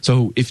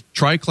 So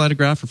try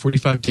Cladograph for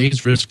 45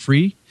 days,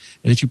 risk-free.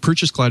 And if you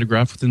purchase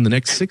Cladograph within the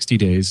next 60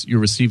 days, you'll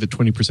receive a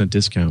 20%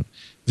 discount.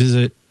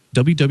 Visit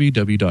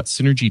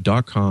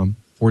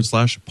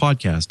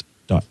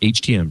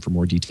www.synergy.com/podcast.htm for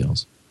more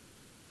details.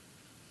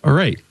 All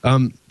right.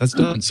 That's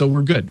done. So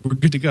we're good. We're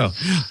good to go.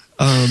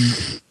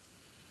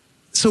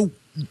 So,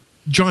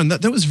 John,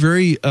 that was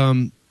very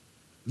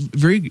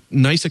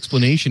nice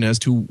explanation as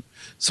to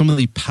some of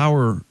the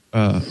power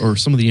or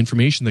some of the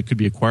information that could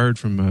be acquired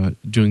from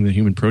doing the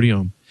human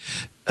proteome.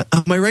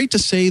 Am I right to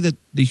say that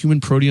the human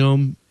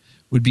proteome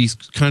would be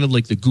kind of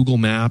like the Google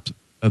map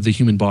of the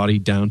human body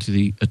down to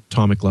the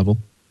atomic level?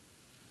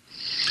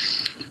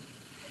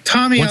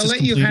 Tommy, I'll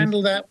let you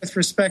handle that with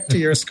respect to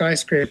your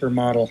skyscraper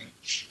model.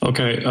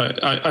 Okay,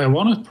 I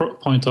want to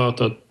point out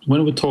that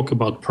when we talk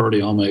about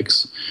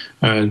proteomics,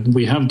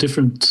 we have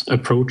different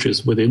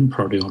approaches within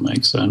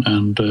proteomics,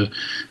 and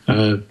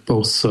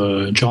both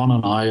John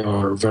and I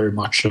are very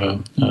much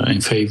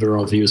in favor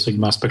of using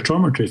mass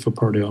spectrometry for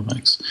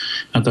proteomics,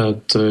 and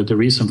that the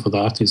reason for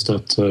that is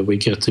that we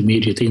get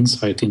immediate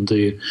insight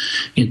into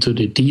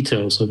the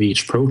details of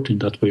each protein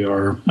that we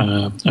are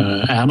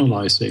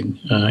analyzing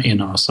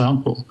in our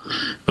sample.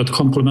 But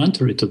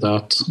complementary to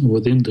that,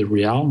 within the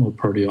realm of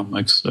proteomics,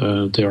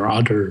 there are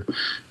other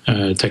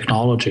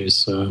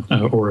technologies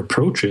or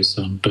approaches,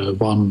 and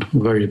one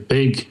very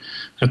big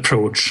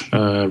approach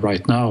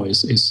right now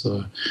is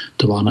the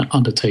one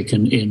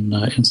undertaken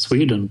in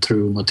Sweden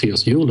through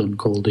Matthias Julen,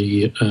 called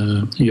the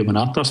Human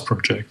Atlas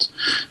Project.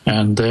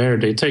 And there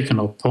they've taken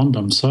upon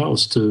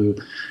themselves to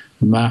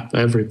map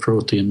every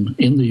protein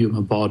in the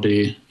human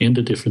body, in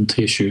the different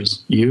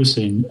tissues,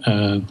 using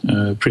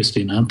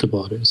pristine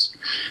antibodies.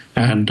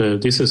 And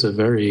this is a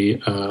very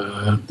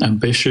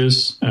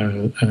ambitious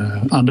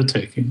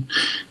undertaking.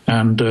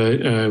 And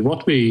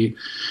what we,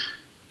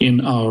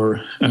 in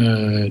our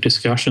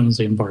discussions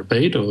in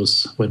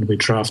Barbados, when we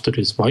drafted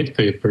this white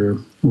paper,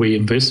 we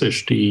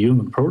envisaged the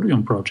Human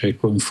Proteome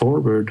Project going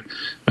forward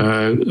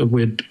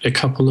with a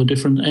couple of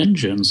different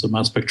engines. The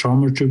mass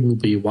spectrometry will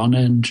be one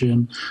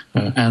engine,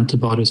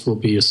 antibodies will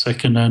be a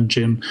second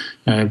engine.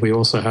 We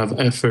also have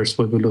efforts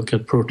where we look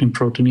at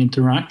protein-protein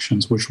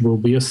interactions, which will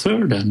be a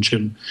third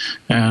engine.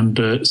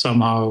 And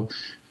somehow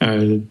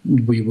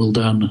we will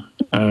then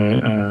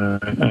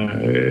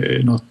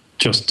not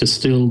just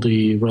distill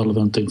the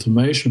relevant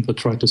information, but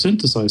try to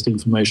synthesize the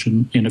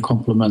information in a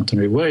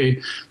complementary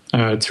way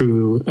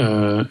through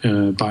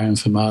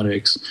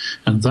bioinformatics.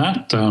 And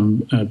that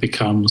then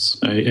becomes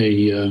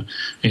a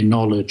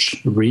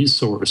knowledge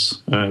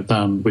resource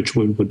then, which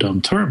we would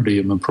then term the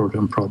Human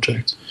Proteome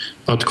Project,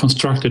 but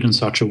constructed in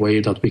such a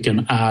way that we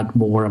can add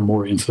more and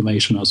more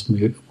information as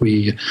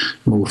we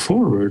move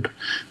forward.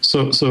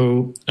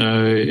 So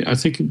I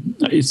think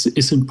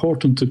it's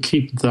important to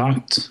keep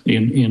that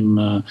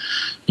in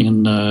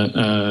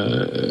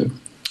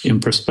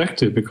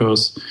perspective,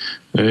 because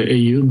a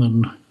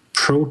human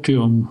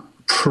proteome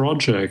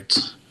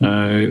project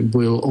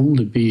will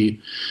only be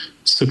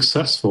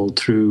successful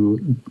through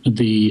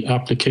the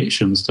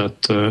applications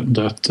that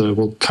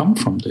will come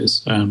from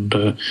this. And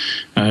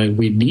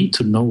we need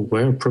to know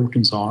where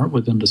proteins are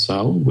within the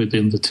cell,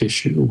 within the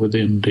tissue,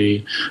 within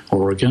the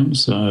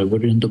organs,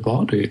 within the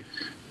body.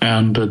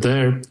 And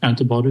there,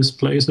 antibodies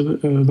plays a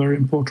very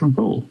important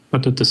role.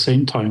 But at the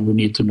same time, we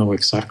need to know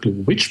exactly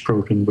which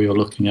protein we are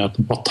looking at,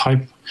 what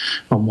type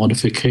of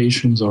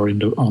modifications are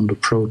on the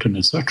protein,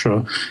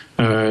 etc.,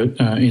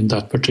 in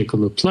that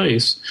particular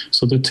place.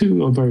 So the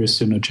two are very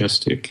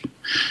synergistic.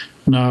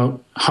 Now,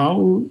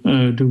 how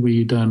do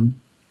we then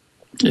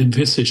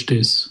envisage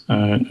this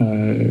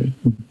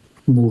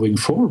moving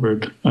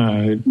forward?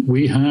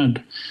 We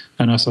had,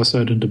 and as I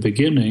said in the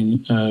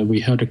beginning, we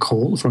had a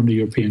call from the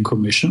European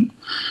Commission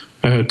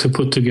to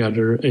put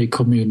together a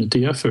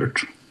community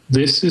effort.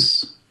 This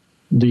is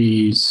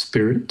the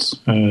spirit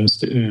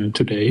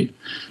today,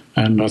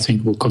 and I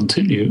think will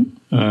continue,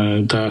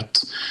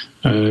 that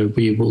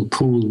we will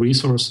pool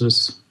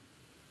resources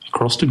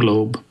across the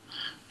globe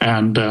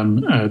and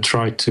then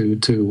try to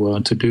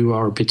do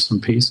our bits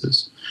and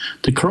pieces.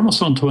 The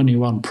Chromosome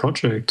 21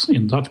 project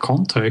in that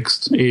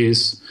context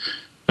is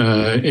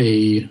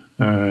a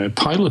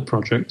pilot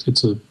project.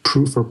 It's a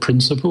proof of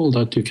principle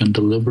that you can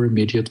deliver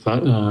immediate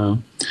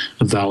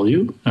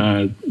value,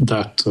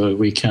 that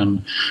we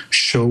can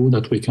show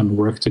that we can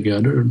work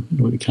together.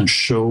 We can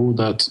show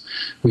that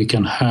we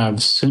can have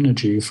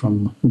synergy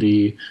from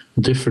the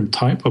different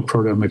type of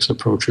proteomics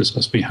approaches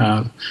as we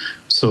have.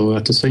 So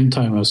at the same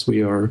time as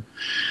we are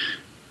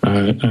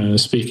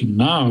speaking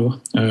now,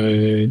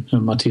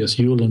 Matthias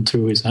Julin,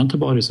 through his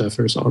antibodies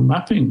efforts, are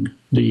mapping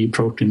the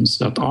proteins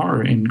that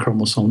are in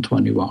chromosome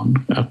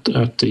 21 at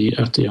the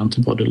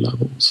antibody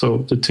level. So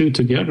the two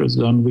together,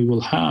 then we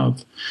will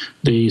have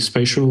the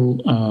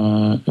spatial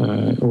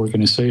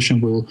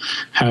organization will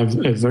have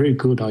a very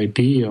good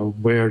idea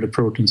of where the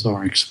proteins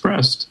are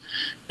expressed.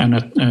 And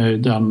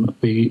then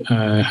we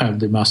have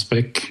the mass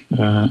spec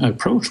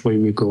approach, where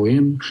we go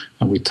in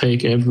and we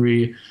take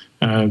every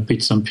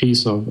bits and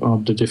pieces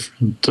of the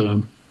different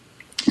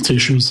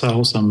tissue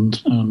cells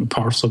and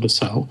parts of the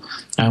cell,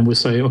 and we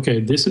say, okay,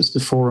 this is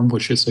the form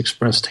which is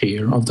expressed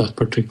here of that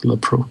particular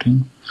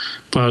protein.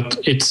 But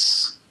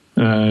it's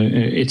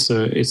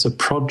a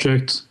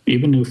project.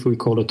 Even if we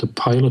call it a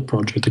pilot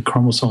project, the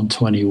chromosome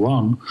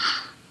 21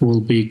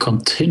 will be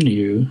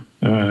continue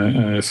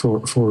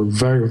for a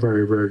very,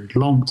 very, very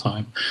long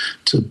time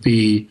to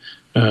be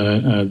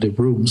the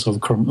rooms of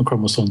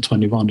chromosome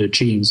 21, the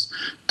genes.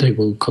 They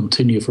will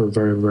continue for a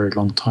very, very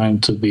long time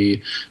to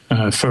be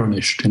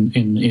furnished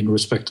in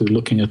respect to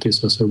looking at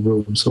this as a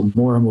room. So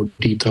more and more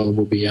detail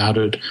will be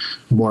added,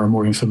 more and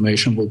more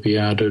information will be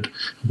added,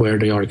 where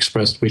they are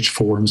expressed, which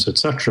forms,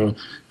 etc.,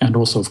 and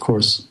also, of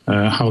course,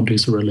 how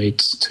this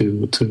relates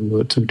to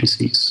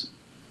disease.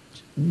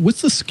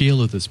 What's the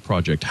scale of this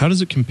project? How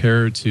does it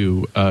compare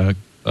to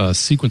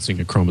sequencing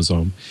a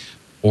chromosome?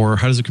 Or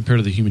how does it compare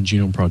to the Human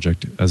Genome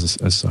Project as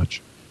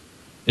such,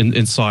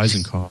 in size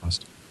and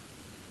cost?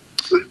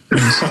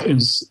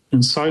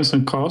 In size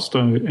and cost,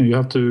 you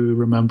have to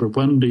remember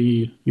when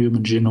the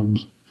Human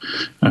Genome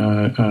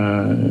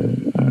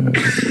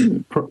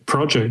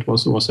project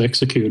was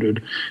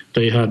executed,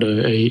 they had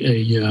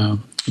a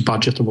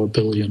budget of $1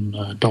 billion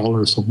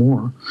or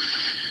more.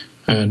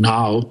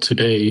 Now,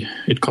 today,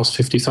 it costs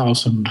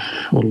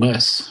 $50,000 or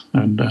less,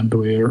 and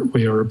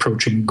we are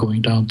approaching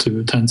going down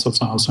to tens of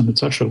thousands,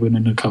 etc.,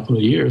 within a couple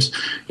of years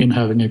in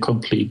having a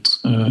complete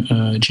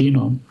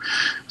genome.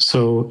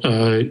 So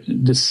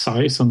the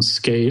size and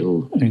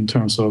scale in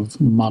terms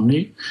of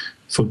money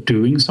for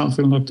doing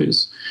something like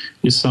this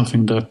is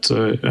something that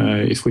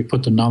if we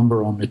put a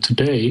number on it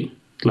today,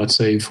 let's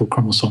say for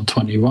chromosome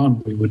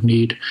 21, we would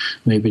need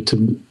maybe to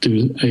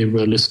do a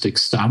realistic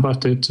stab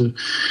at it,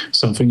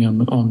 something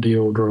on the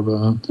order of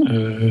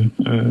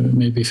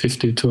maybe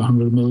 $50 to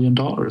 $100 million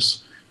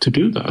to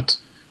do that.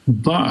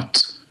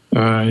 But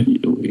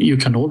you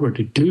can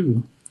already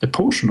do a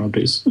portion of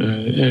this.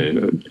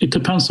 It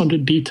depends on the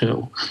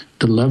detail,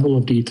 the level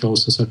of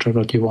details, etc.,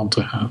 that you want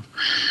to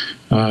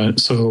have.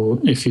 So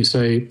if you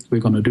say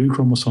we're going to do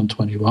chromosome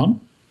 21,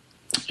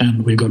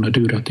 and we're going to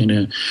do that in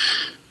a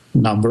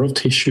number of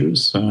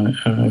tissues.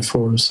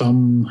 For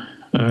some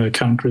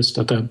countries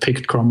that have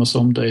picked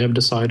chromosome, they have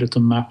decided to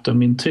map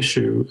them in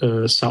tissue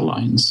cell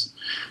lines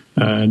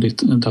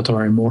that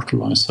are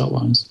immortalized cell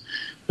lines.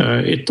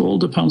 It all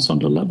depends on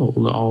the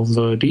level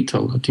of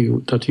detail that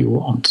you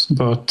want.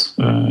 But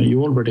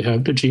you already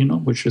have the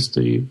genome, which is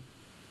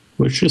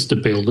the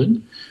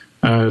building.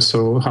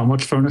 So how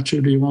much furniture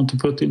do you want to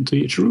put into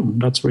each room?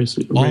 That's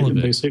basically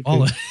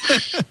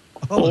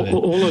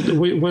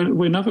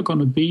we're never going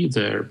to be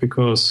there,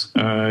 because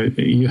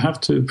you have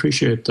to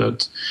appreciate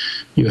that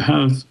you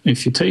have,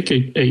 if you take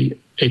a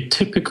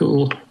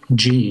typical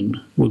gene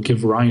will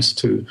give rise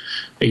to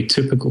a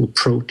typical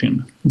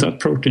protein. That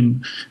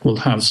protein will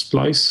have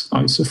splice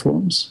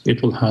isoforms.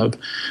 It will have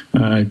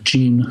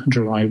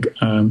gene-derived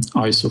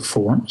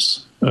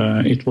isoforms.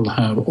 It will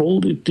have all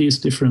these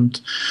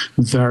different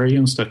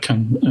variants that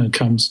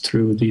comes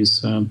through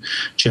these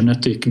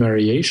genetic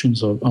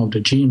variations of the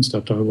genes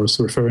that I was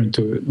referring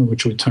to,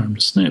 which we termed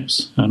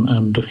SNPs,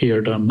 and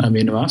here then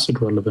amino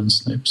acid relevant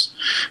SNPs.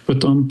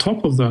 But on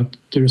top of that,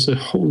 there is a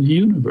whole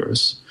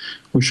universe,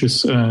 which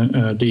is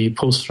the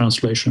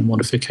post-translation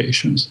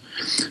modifications,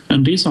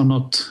 and these are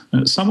not.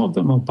 Some of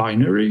them are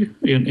binary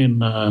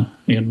in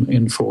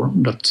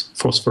form. That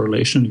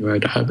phosphorylation, you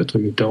either have it or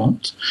you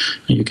don't,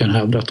 and you can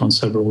have that on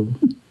several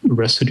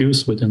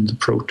residues within the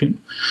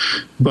protein.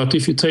 But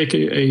if you take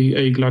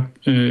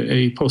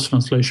a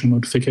post-translation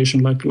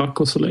modification like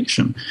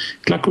glycosylation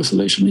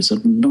is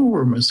an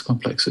enormous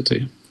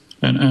complexity.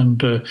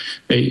 And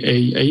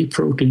a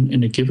protein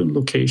in a given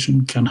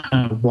location can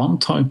have one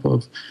type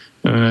of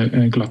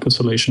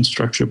glycosylation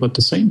structure, but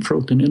the same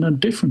protein in a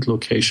different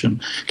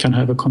location can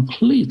have a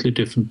completely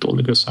different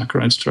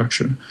oligosaccharide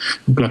structure,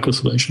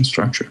 glycosylation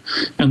structure.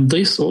 And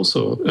these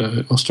also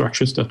are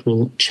structures that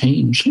will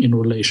change in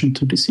relation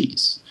to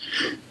disease.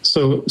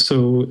 So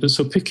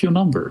pick your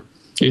number.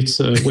 It's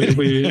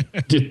okay,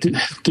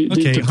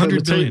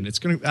 100 billion. It's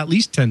going to at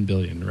least 10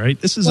 billion, right?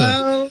 This is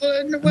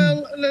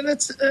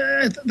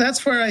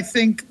That's where I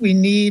think we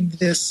need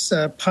this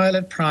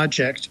pilot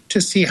project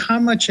to see how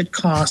much it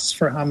costs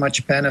for how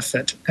much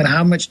benefit and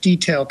how much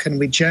detail can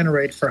we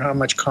generate for how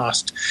much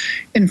cost.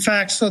 In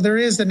fact, so there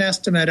is an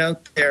estimate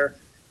out there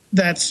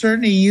that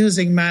certainly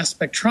using mass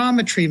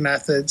spectrometry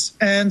methods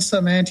and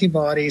some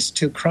antibodies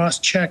to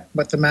cross-check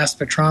what the mass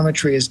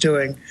spectrometry is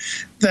doing,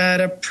 that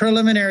a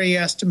preliminary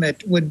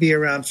estimate would be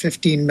around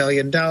 $15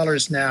 million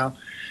now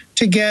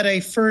to get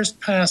a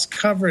first-pass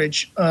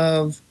coverage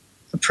of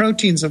the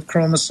proteins of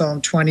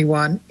chromosome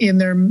 21 in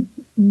their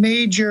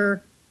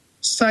major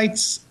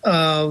sites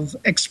of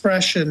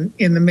expression,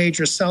 in the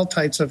major cell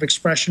types of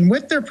expression,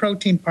 with their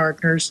protein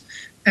partners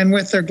and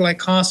with their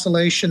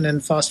glycosylation and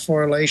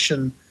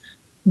phosphorylation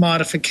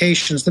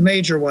modifications, the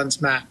major ones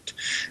mapped.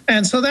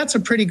 And so that's a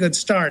pretty good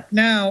start.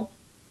 Now,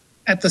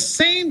 at the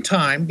same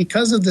time,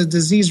 because of the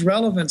disease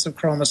relevance of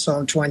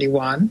chromosome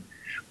 21,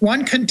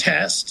 one can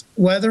test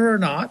whether or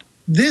not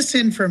this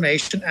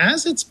information,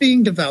 as it's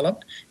being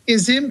developed,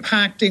 is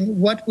impacting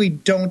what we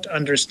don't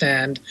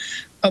understand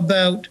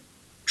about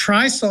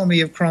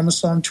trisomy of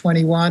chromosome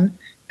 21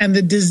 and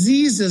the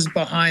diseases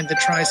behind the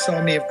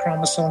trisomy of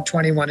chromosome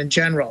 21 in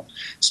general.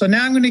 So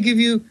now I'm going to give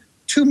you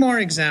two more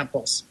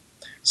examples.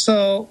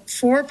 So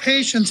for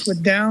patients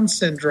with Down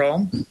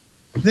syndrome,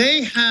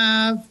 they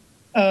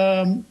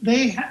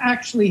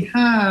actually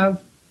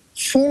have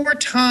 4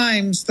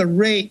 times the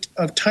rate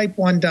of type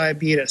 1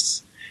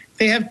 diabetes.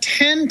 They have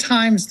 10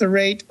 times the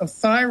rate of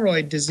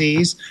thyroid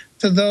disease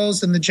to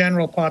those in the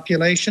general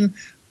population,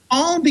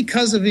 all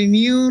because of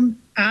immune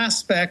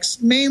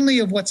aspects, mainly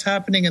of what's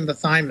happening in the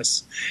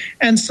thymus.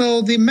 And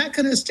so the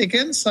mechanistic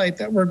insight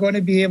that we're going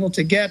to be able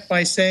to get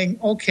by saying,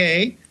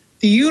 okay,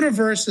 the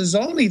universe is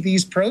only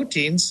these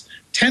proteins,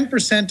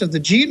 10% of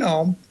the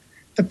genome,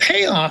 the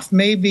payoff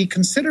may be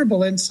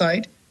considerable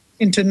insight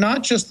into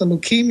not just the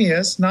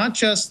leukemias, not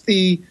just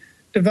the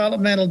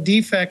developmental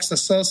defects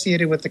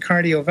associated with the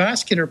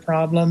cardiovascular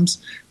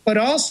problems, but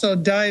also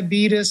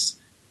diabetes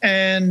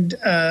and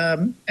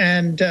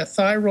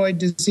thyroid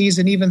disease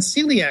and even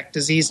celiac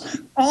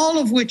disease, all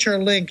of which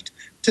are linked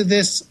to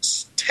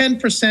this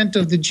 10%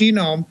 of the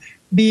genome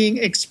being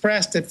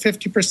expressed at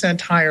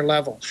 50% higher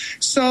level.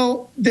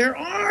 So there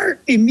are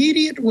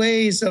immediate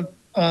ways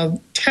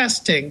of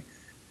testing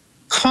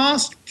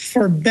cost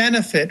for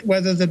benefit,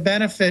 whether the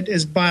benefit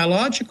is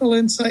biological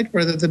insight,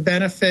 whether the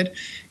benefit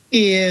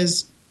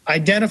is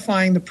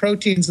identifying the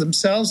proteins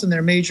themselves and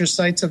their major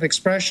sites of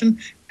expression,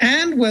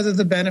 and whether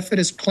the benefit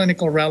is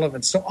clinical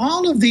relevance. So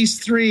all of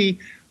these three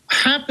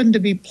happen to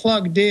be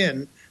plugged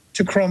in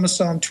to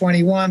chromosome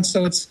 21.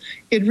 So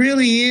it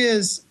really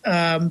is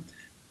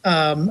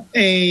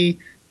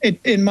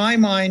in my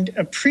mind,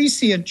 a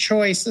prescient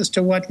choice as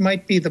to what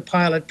might be the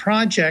pilot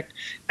project.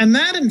 And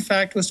that, in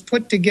fact, was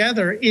put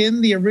together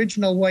in the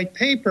original white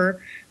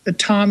paper that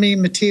Tommy,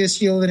 Matthias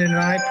Uhlin, and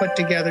I put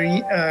together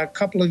a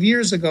couple of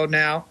years ago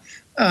now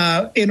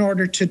in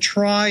order to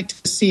try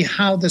to see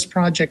how this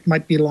project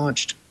might be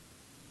launched.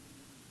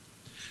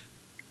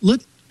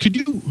 Could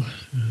you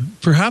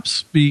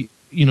perhaps be,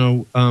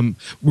 we're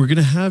going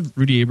to have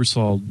Rudy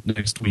Aebersold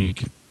next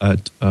week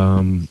at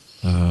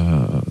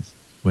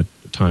what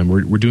time?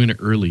 We're doing it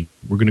early.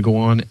 We're going to go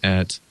on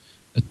at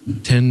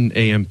 10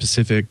 a.m.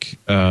 Pacific,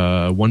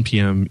 1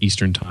 p.m.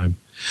 Eastern time.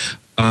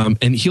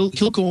 And he'll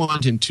go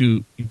on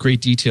into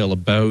great detail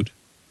about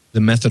the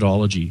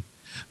methodology.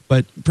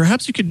 But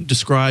perhaps you could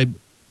describe,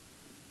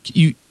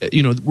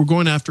 we're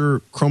going after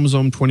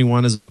chromosome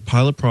 21 as a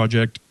pilot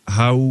project.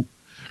 How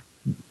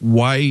do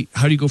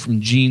you go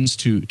from genes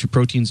to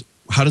proteins?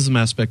 How does the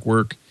mass spec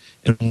work?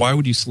 And why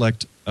would you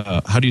select?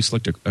 How do you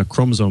select a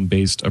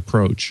chromosome-based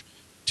approach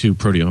to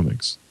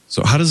proteomics?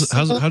 So how does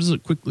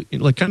it quickly,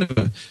 like, kind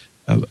of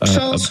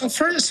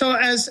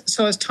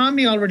as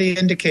Tommy already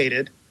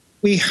indicated,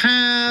 we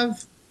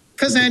have,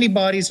 because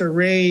antibodies are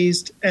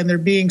raised and they're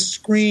being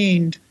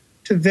screened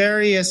to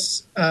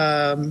various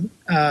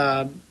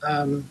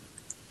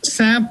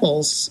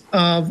samples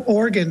of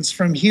organs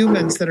from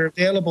humans that are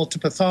available to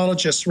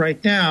pathologists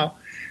right now,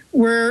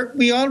 where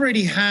we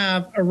already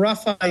have a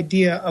rough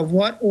idea of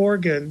what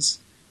organs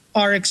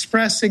are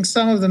expressing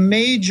some of the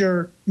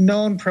major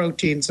known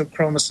proteins of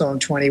chromosome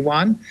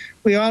 21.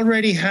 We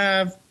already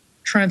have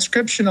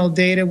transcriptional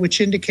data which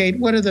indicate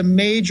what are the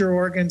major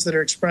organs that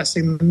are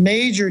expressing the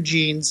major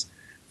genes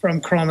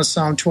from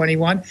chromosome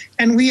 21.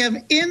 And we have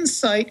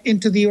insight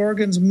into the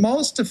organs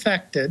most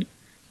affected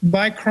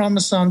by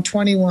chromosome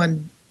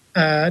 21,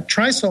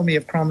 trisomy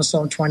of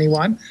chromosome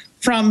 21,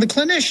 from the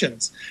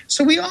clinicians.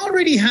 So we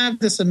already have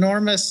this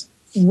enormous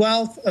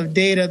wealth of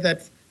data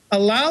that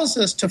allows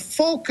us to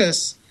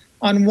focus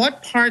on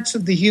what parts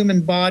of the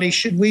human body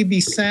should we be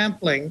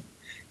sampling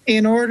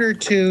in order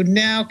to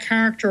now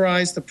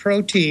characterize the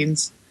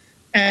proteins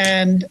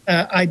and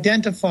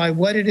identify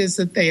what it is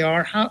that they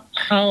are,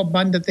 how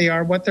abundant they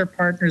are, what their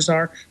partners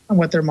are, and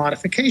what their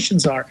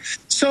modifications are.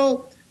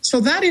 So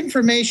that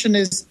information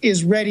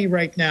is ready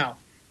right now.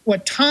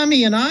 What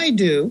Tommy and I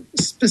do,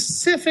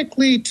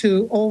 specifically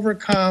to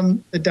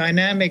overcome the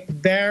dynamic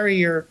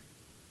barrier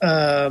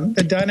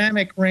the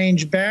dynamic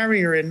range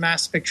barrier in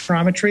mass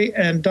spectrometry.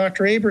 And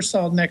Dr.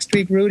 Aebersold next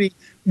week, Rudy,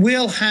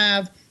 will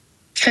have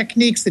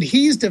techniques that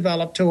he's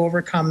developed to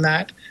overcome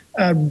that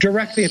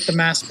directly at the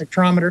mass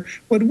spectrometer.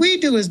 What we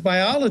do as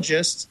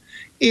biologists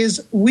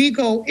is we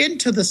go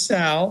into the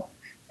cell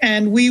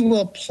and we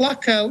will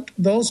pluck out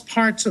those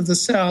parts of the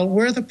cell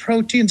where the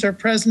proteins are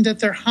present at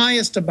their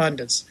highest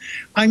abundance.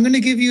 I'm going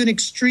to give you an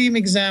extreme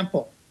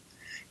example.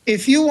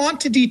 If you want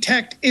to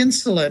detect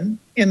insulin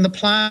in the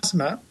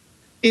plasma,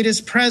 it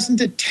is present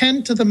at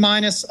 10 to the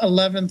minus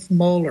 11th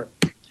molar.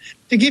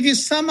 To give you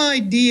some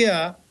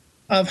idea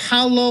of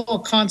how low a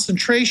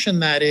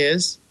concentration that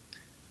is,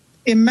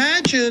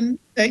 imagine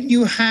that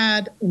you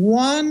had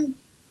one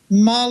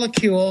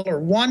molecule or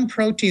one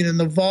protein in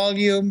the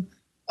volume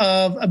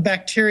of a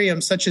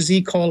bacterium such as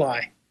E.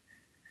 coli.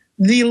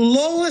 The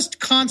lowest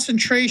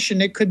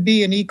concentration it could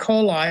be in E.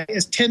 coli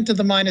is 10 to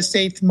the minus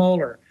 8th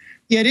molar.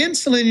 Yet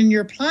insulin in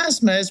your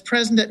plasma is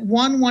present at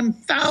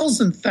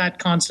 1/1000th that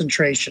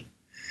concentration.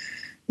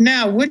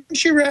 Now,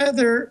 wouldn't you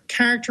rather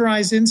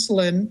characterize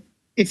insulin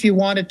if you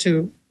wanted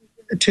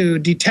to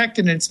detect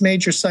it in its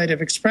major site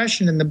of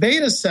expression in the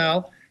beta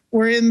cell,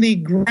 where in the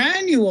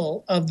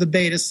granule of the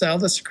beta cell,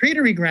 the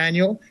secretory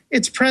granule,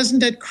 it's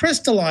present at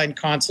crystalline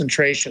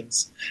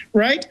concentrations,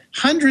 right?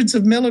 Hundreds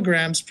of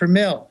milligrams per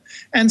mil.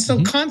 And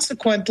so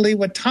consequently,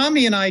 what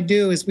Tommy and I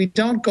do is we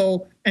don't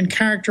go and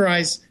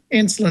characterize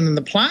insulin in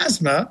the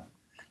plasma.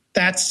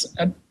 That's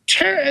an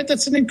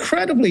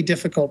incredibly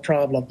difficult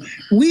problem.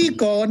 We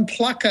go and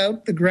pluck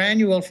out the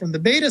granule from the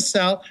beta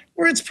cell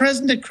where it's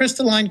present at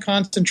crystalline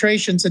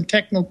concentrations and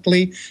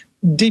technically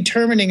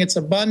determining its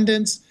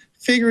abundance,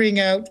 figuring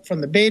out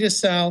from the beta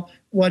cell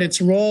what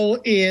its role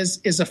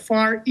is a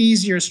far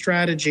easier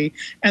strategy.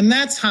 And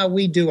that's how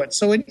we do it.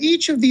 So in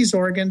each of these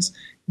organs,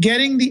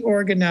 getting the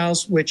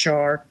organelles which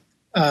are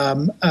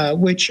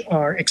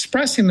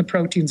expressing the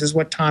proteins is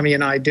what Tommy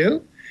and I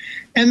do.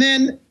 And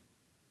then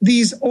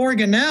these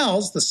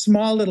organelles, the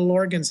small little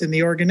organs in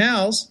the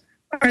organelles,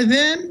 are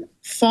then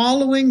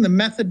following the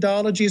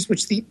methodologies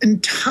which the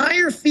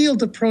entire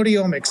field of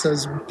proteomics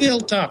has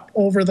built up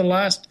over the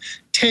last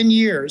 10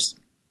 years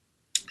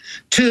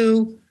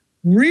to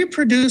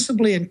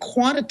reproducibly and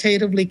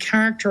quantitatively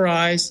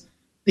characterize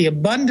the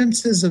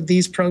abundances of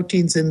these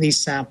proteins in these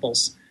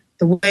samples.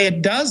 The way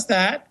it does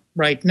that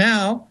right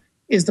now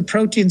is the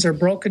proteins are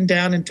broken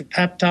down into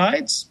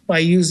peptides by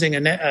using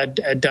a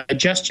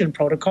digestion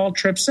protocol,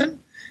 trypsin.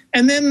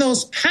 And then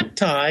those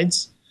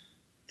peptides,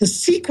 the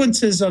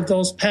sequences of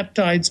those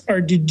peptides are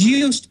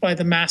deduced by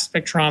the mass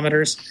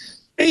spectrometers,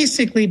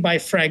 basically by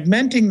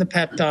fragmenting the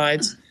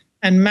peptides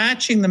and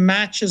matching the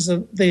masses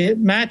of the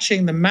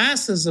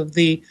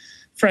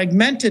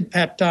fragmented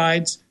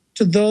peptides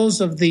to those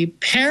of the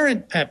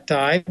parent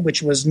peptide,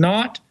 which was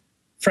not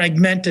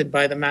fragmented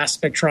by the mass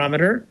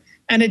spectrometer.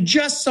 And it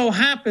just so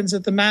happens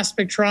that the mass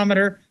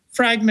spectrometer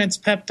fragments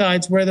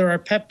peptides where there are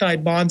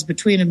peptide bonds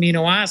between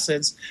amino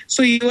acids.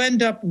 So you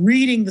end up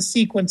reading the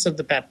sequence of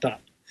the peptide.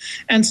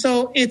 And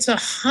so it's a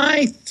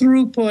high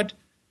throughput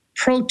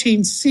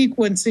protein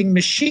sequencing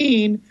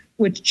machine,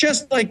 which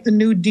just like the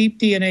new deep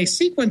DNA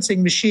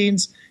sequencing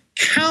machines,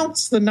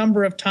 counts the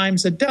number of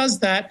times it does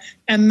that,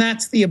 and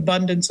that's the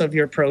abundance of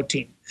your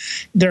protein.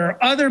 There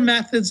are other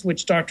methods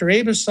which Dr.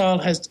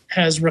 Aebersold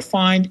has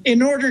refined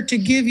in order to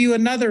give you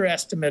another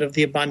estimate of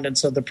the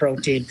abundance of the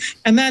protein,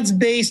 and that's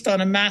based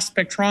on a mass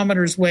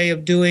spectrometer's way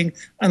of doing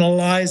an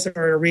ELISA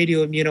or a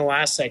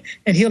radioimmunoassay,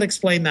 and he'll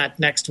explain that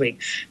next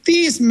week.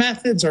 These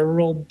methods are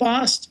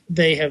robust.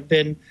 They have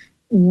been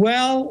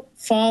well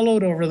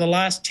followed over the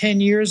last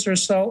 10 years or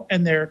so,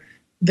 and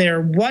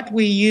they're what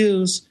we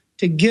use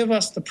to give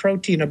us the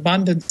protein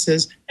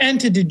abundances and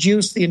to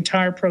deduce the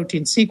entire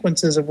protein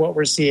sequences of what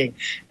we're seeing.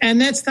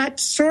 And that's that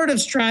sort of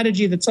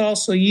strategy that's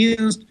also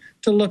used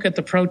to look at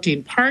the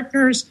protein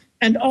partners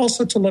and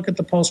also to look at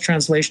the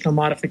post-translational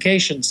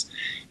modifications.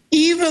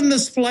 Even the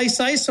splice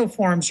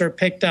isoforms are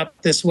picked up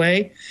this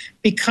way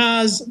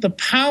because the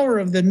power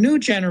of the new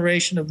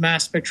generation of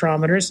mass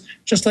spectrometers,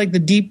 just like the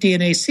deep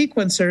DNA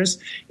sequencers,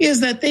 is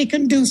that they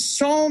can do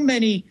so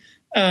many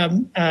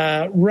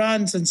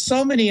runs and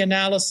so many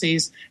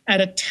analyses at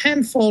a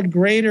tenfold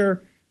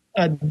greater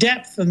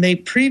depth than they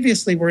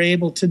previously were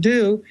able to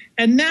do.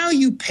 And now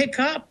you pick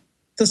up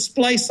the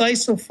splice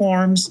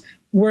isoforms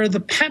where the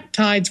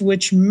peptides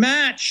which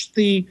match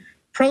the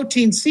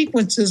protein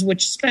sequences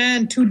which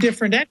span two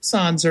different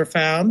exons are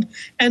found.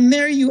 And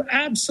there you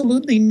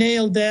absolutely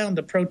nail down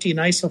the protein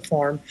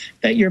isoform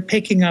that you're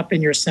picking up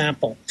in your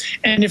sample.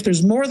 And if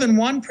there's more than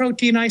one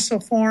protein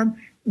isoform,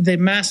 the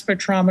mass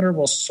spectrometer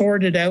will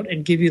sort it out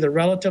and give you the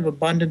relative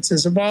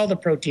abundances of all the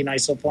protein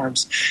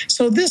isoforms.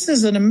 So this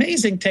is an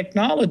amazing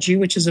technology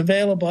which is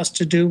available us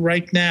to do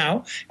right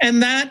now,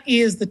 and that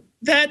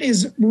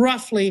is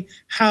roughly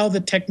how the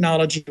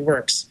technology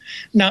works.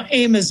 Now,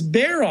 Amos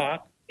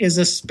Barrock is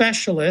a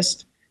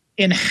specialist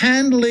in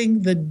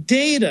handling the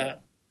data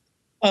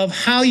of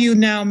how you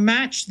now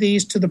match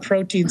these to the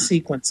protein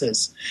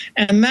sequences,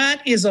 and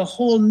that is a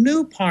whole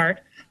new part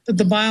that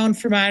the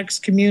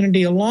bioinformatics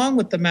community, along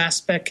with the mass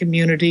spec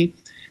community,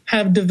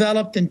 have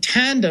developed in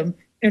tandem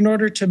in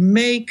order to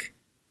make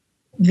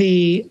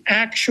the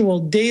actual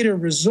data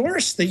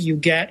resource that you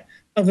get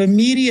of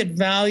immediate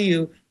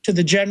value to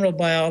the general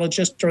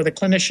biologist or the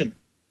clinician.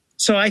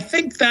 So I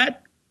think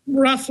that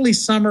roughly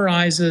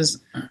summarizes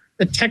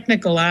the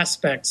technical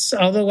aspects,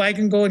 although I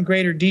can go in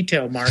greater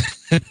detail, Mark.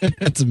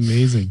 That's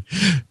amazing.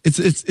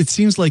 It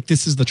seems like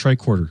this is the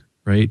tricorder,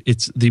 right?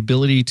 It's the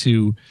ability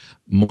to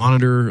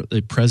monitor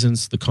the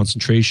presence, the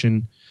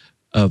concentration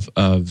of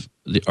the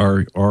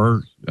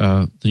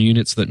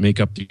units that make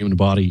up the human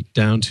body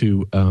down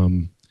to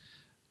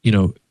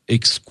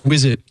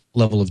exquisite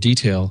level of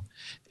detail,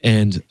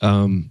 and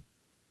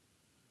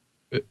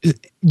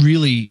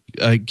really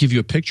give you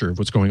a picture of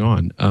what's going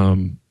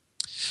on.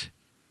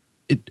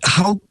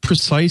 How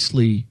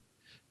precisely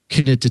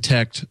can it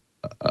detect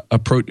a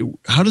protein?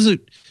 How does it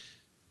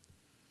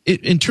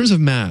in terms of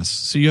mass?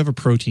 So you have a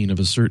protein of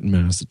a certain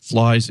mass. It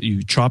flies.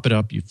 You chop it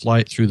up. You fly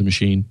it through the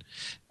machine.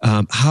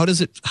 How does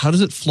it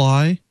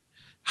fly?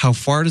 How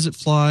far does it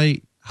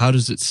fly? How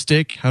does it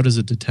stick? How does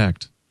it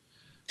detect?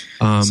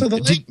 So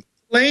the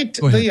late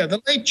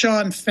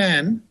John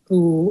Fenn,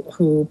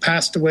 who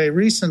passed away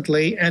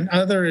recently, and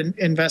other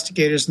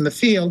investigators in the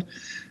field,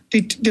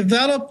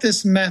 developed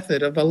this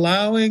method of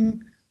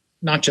allowing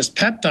not just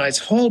peptides,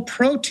 whole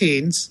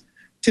proteins,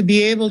 to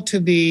be able to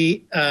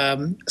be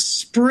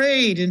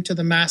sprayed into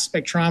the mass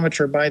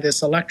spectrometer by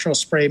this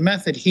electrospray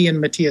method. He and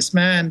Matthias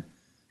Mann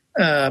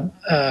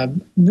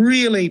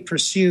really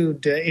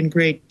pursued in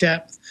great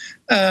depth,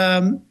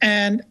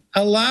 and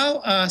allow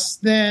us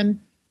then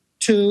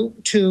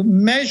to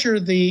measure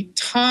the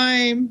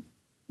time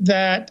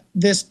that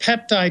this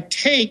peptide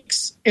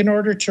takes in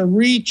order to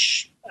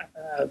reach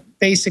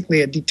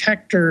basically a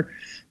detector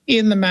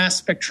in the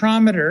mass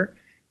spectrometer,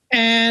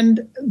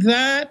 and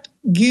that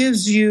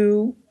gives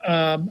you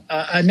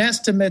an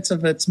estimate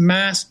of its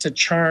mass to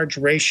charge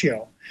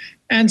ratio.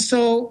 And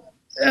so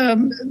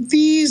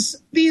these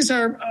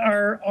are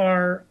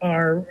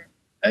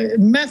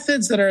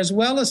methods that are as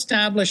well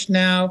established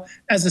now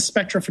as a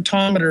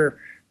spectrophotometer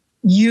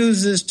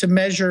uses to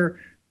measure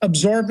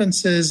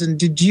absorbances and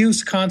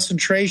deduce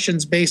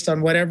concentrations based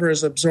on whatever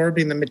is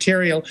absorbing the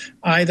material,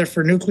 either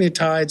for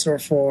nucleotides or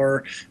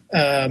for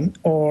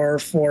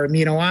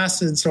amino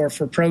acids or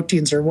for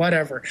proteins or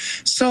whatever.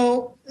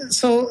 So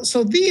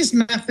these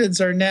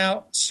methods are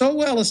now so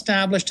well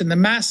established, and the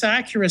mass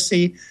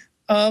accuracy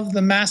of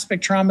the mass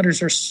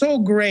spectrometers are so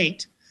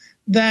great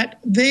that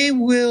their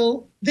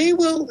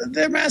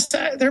mass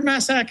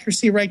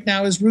accuracy right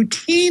now is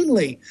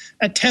routinely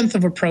 1/10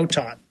 of a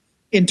proton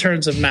in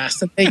terms of mass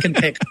that they can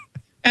pick up.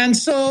 And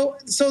so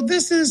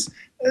this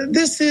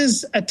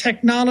is a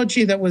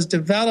technology that was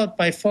developed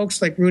by folks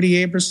like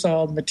Rudy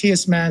Aebersold,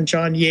 Matthias Mann,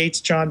 John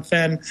Yates, John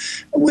Fenn,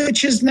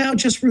 which is now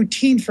just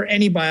routine for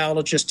any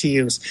biologist to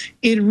use.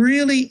 It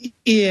really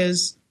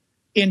is,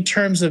 in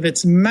terms of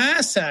its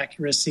mass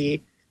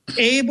accuracy,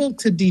 able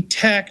to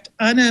detect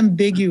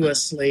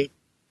unambiguously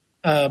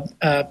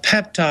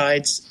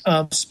peptides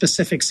of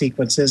specific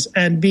sequences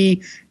and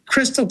be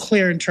crystal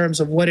clear in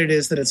terms of what it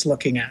is that it's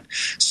looking at.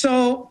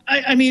 So,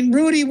 I mean,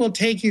 Rudy will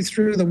take you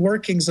through the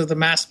workings of the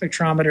mass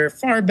spectrometer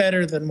far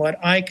better than what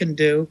I can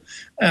do,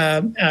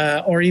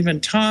 or even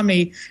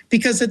Tommy,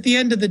 because at the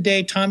end of the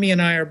day, Tommy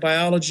and I are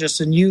biologists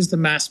and use the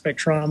mass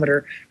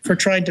spectrometer for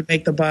trying to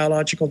make the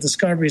biological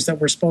discoveries that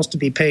we're supposed to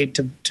be paid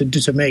to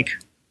make.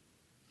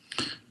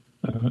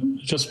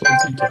 Just one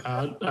thing to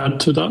add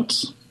to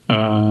that,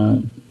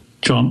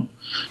 John.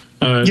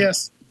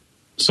 Yes.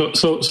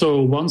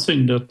 So one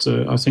thing that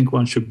I think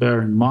one should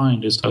bear in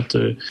mind is that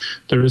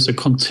there is a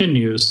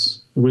continuous,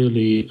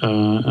 really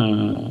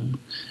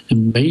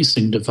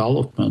amazing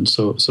development.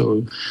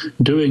 So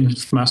doing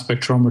mass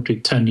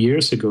spectrometry 10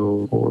 years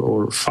ago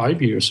or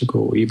 5 years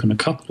ago, even a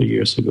couple of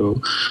years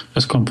ago,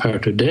 as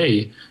compared to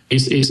today,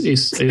 is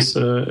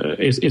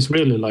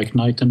really like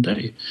night and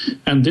day,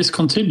 and this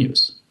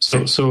continues.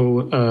 So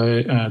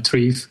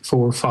 3,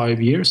 4,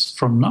 5 years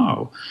from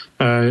now,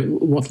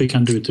 what we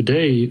can do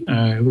today,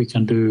 we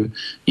can do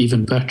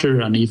even better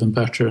and even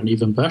better and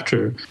even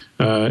better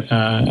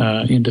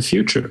in the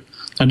future.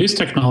 And this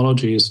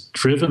technology is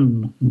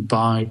driven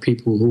by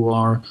people who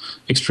are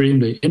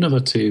extremely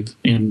innovative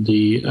in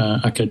the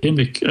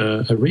academic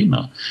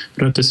arena.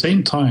 But at the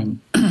same time,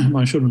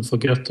 one shouldn't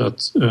forget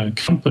that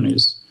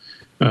companies,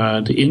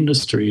 the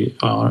industry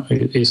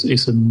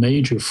is a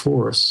major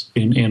force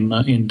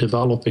in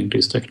developing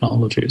these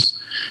technologies.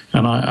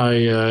 And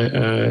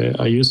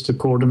I used to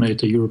coordinate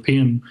the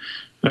European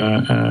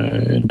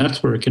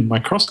network in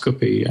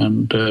microscopy,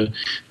 and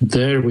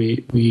there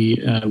we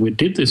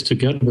did this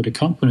together with the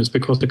companies,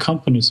 because the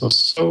companies are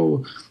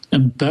so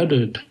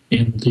embedded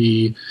in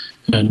the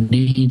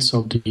needs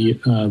of the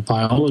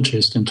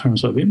biologist in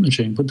terms of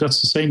imaging. But that's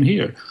the same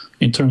here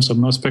in terms of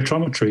mass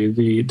spectrometry.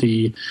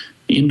 The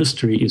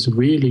industry is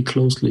really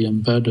closely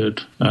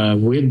embedded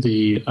with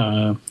the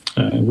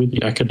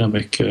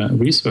academic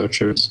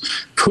researchers,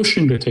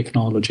 pushing the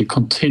technology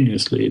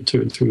continuously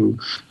through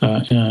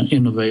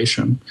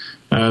innovation.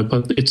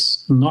 But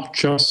it's not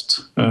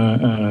just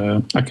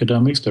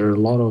academics. There are a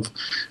lot of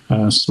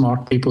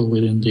smart people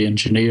within the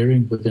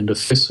engineering, within the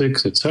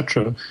physics,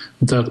 etc.,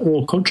 that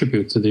all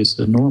contribute to this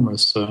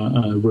enormous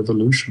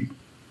revolution.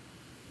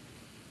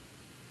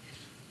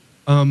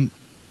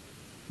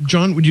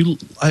 John, would you?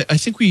 I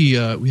think we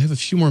have a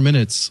few more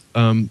minutes.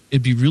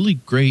 It'd be really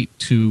great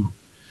to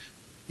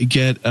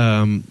get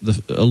a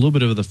little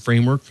bit of the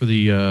framework for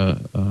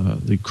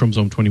the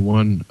Chromosome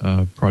 21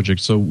 project.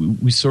 So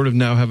we sort of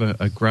now have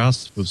a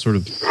grasp of sort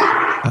of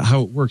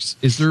how it works.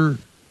 Is there?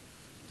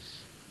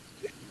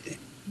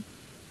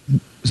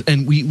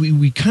 And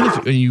we kind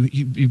of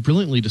you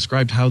brilliantly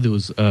described how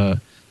those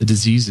the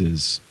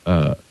diseases,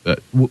 the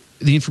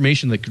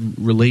information that could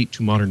relate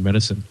to modern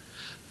medicine.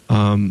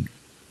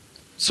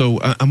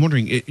 So I'm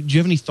wondering, do you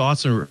have any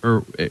thoughts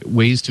or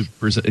ways to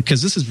present?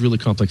 Because this is really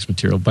complex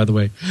material, by the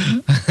way.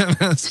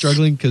 I'm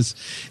struggling because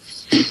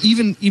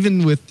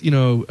even with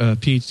a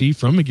PhD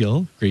from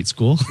McGill, great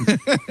school,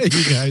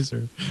 you guys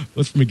are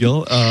both from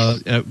McGill.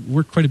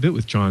 Worked quite a bit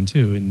with John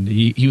too, and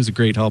he was a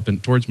great help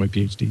towards my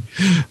PhD.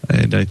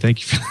 And I thank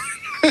you for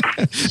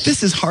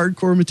this is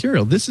hardcore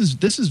material. This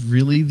is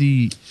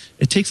really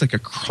it takes like a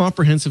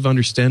comprehensive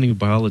understanding of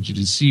biology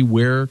to see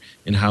where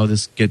and how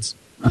this gets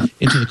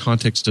into the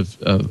context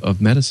of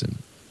medicine,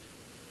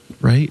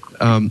 right?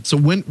 So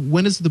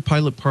when is the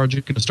pilot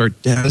project going to start?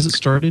 Has it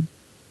started?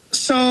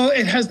 So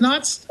it has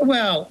not.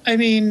 Well, I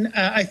mean,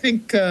 I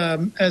think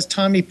as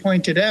Tommy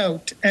pointed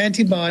out,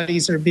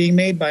 antibodies are being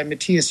made by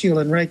Matthias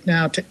Uhlin right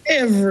now to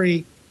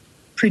every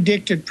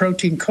predicted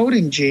protein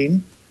coding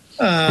gene.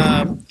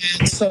 And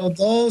so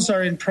those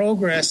are in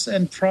progress,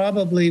 and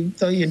probably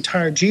the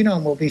entire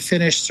genome will be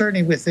finished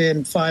certainly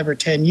within 5 or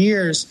 10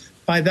 years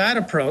by that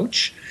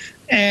approach.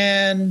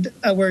 And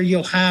where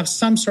you'll have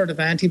some sort of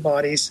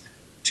antibodies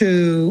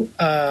to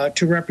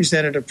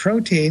representative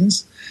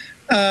proteins.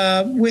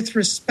 With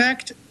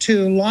respect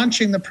to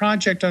launching the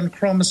project on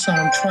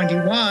chromosome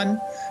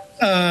 21,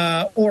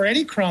 or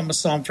any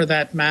chromosome for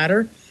that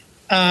matter,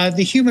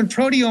 the Human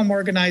Proteome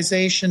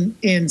Organization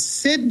in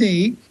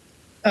Sydney,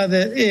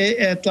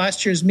 at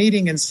last year's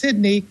meeting in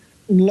Sydney,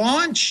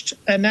 launched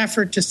an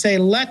effort to say,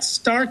 let's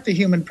start the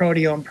Human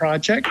Proteome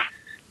Project.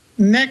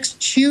 Next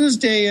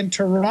Tuesday in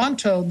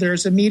Toronto,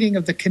 there's a meeting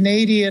of the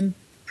Canadian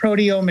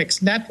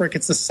Proteomics Network.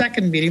 It's the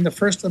second meeting. The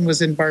first one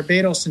was in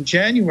Barbados in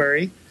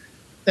January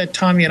that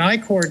Tommy and I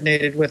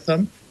coordinated with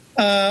them,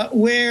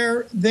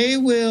 where they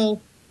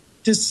will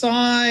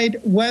decide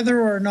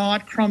whether or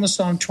not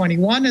chromosome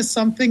 21 is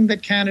something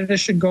that Canada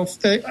should go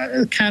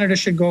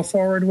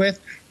forward with,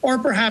 or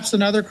perhaps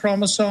another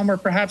chromosome, or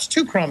perhaps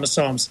 2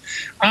 chromosomes.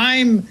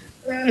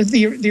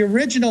 The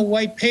original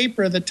white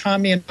paper that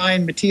Tommy and I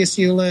and Matthias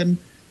Uhlin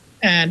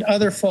and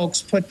other folks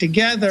put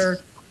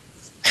together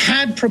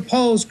had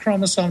proposed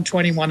chromosome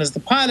 21 as the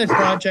pilot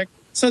project,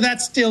 so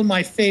that's still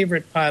my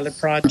favorite pilot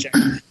project.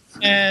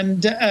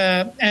 And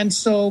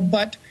so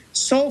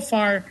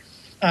far,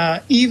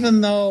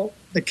 even though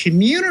the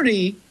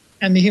community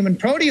and the Human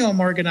Proteome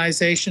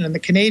Organization and the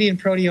Canadian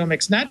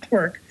Proteomics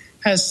Network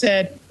has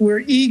said we're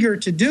eager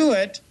to do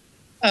it,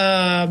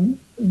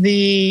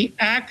 the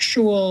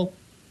actual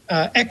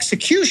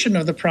execution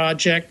of the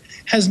project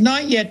has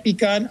not yet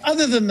begun,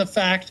 other than the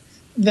fact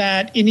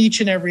that in each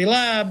and every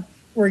lab,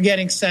 we're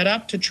getting set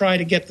up to try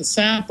to get the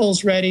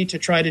samples ready, to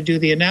try to do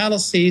the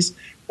analyses,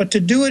 but to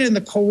do it in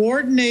the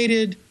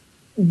coordinated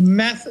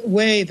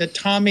way that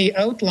Tommy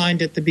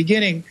outlined at the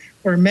beginning,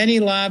 where many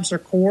labs are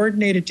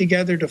coordinated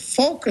together to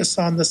focus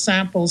on the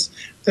samples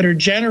that are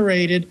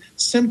generated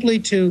simply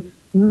to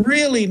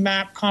really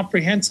map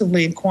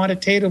comprehensively and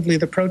quantitatively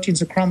the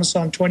proteins of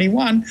chromosome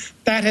 21,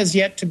 that has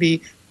yet to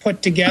be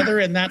put together,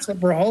 and that's what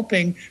we're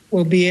hoping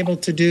we'll be able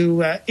to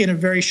do in a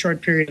very short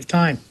period of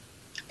time.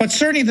 But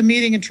certainly the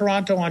meeting in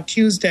Toronto on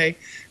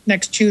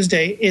next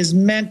Tuesday, is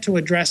meant to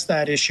address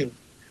that issue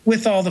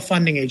with all the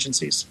funding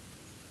agencies.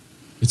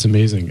 It's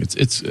amazing.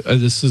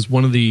 This is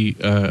one of the.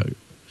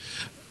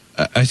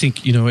 I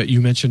think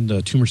you mentioned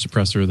a tumor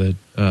suppressor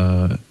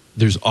that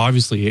there's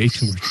obviously a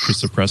tumor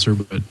suppressor,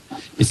 but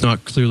it's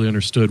not clearly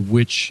understood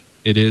which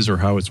it is or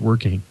how it's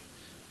working.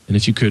 And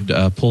if you could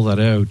pull that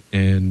out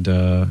and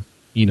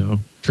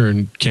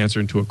turn cancer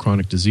into a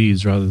chronic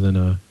disease rather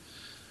than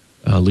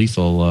a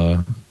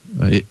lethal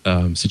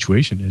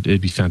situation, it'd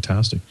be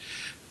fantastic.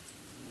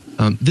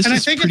 This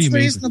is pretty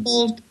amazing.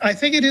 I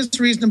think it is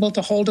reasonable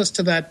to hold us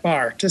to that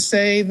bar, to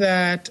say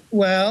that,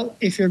 well,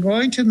 if you're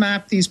going to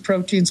map these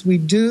proteins, we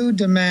do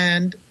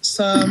demand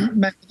some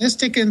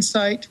mechanistic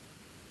insight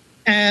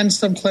and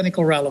some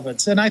clinical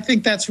relevance, and I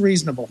think that's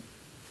reasonable.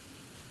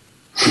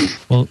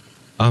 Well,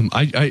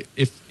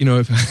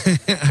 if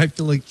I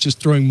feel like just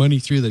throwing money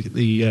through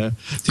the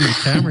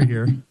camera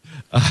here.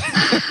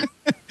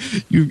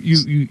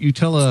 You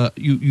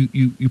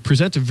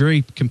present a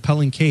very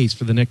compelling case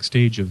for the next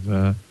stage of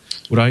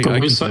what I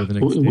consider the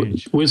next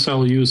stage. We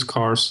sell used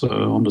cars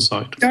on the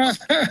side.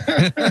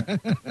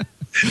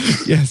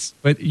 Yes,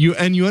 but you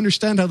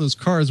understand how those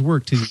cars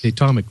work to the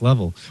atomic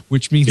level,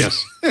 which means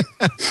yes.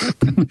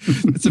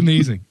 It's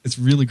amazing. It's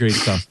really great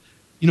stuff.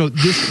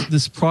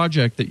 this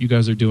project that you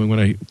guys are doing. When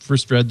I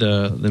first read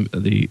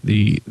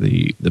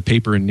the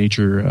paper in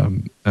Nature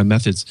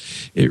Methods,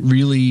 it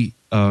really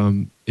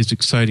is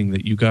exciting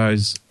that you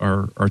guys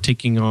are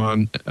taking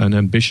on an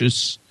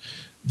ambitious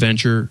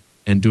venture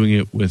and doing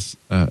it with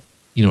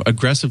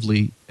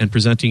aggressively and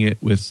presenting it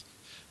with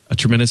a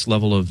tremendous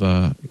level of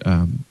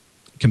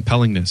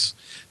compellingness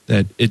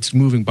that it's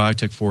moving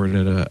biotech forward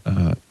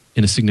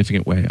in a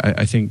significant way.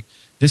 I think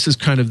this is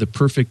kind of the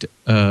perfect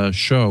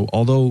show,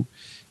 although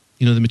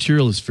the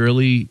material is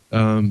fairly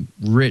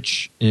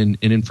rich in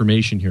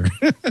information here.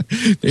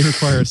 They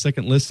require a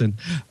second listen.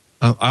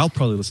 I'll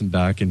probably listen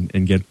back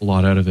and get a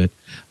lot out of it.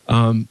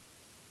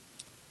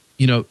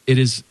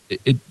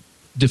 It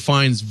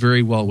defines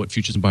very well what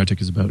Futures in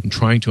Biotech is about, and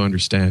trying to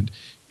understand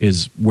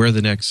is where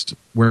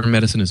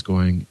medicine is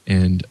going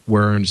and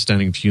where our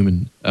understanding of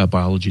human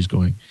biology is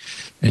going.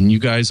 And you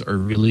guys are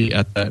really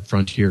at that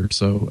frontier.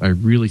 So I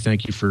really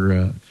thank you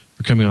for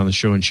coming on the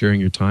show and sharing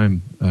your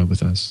time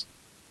with us.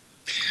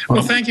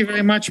 Well, thank you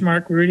very much,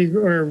 Mark.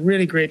 We're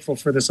really grateful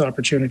for this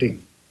opportunity.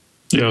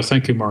 Yeah,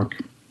 thank you, Mark.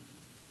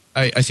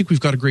 I think we've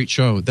got a great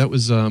show. That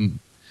was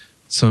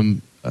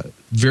some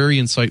very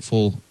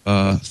insightful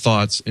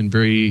thoughts and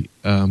very.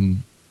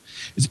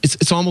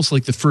 It's almost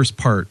like the first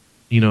part,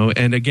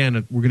 And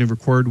again, we're going to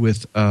record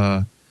with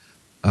Rudy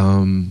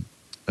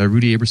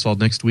Aebersold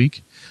next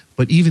week.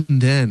 But even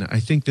then, I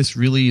think this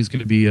really is going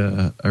to be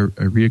a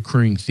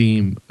reoccurring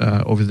theme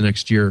over the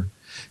next year.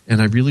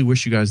 And I really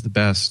wish you guys the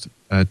best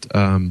at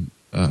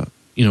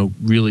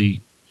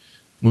really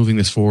moving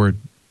this forward.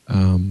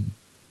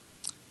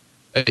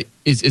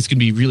 It's going to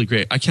be really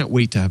great. I can't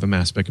wait to have a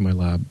mass spec in my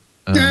lab.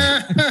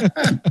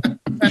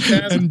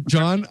 And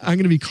John, I'm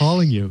going to be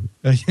calling you.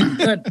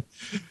 Good.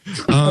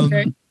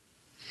 Okay.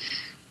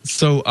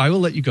 So I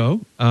will let you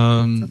go.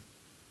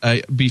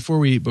 Before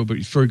we go,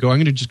 I'm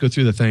going to just go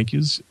through the thank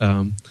yous.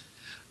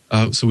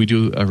 So we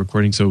do a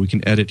recording, so we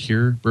can edit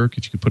here. Burke,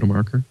 if you could put a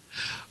marker.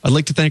 I'd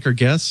like to thank our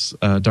guests,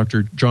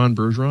 Dr. John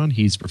Bergeron.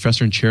 He's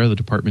professor and chair of the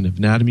Department of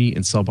Anatomy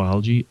and Cell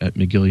Biology at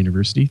McGill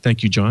University.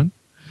 Thank you, John.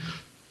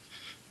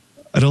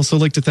 I'd also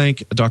like to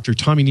thank Dr.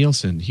 Tommy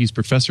Nielsen. He's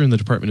professor in the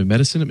Department of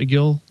Medicine at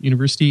McGill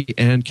University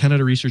and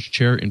Canada Research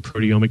Chair in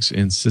Proteomics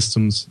and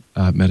Systems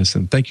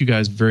Medicine. Thank you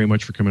guys very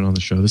much for coming on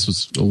the show. This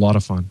was a lot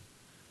of fun.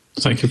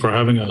 Thank you for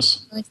having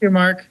us. Thank you,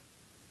 Mark.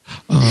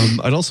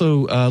 I'd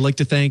also like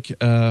to thank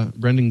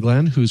Brendan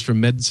Glenn, who's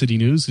from Med City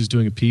News, who's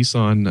doing a piece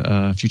on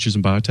Futures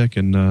in Biotech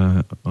and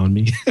on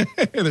me.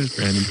 There's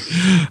Brandon.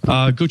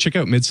 Go check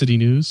out Med City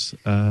News.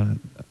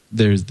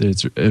 There's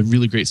a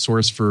really great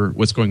source for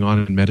what's going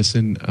on in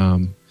medicine,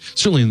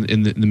 certainly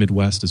in the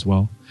Midwest as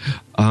well.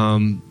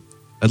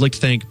 I'd like to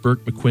thank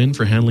Burke McQuinn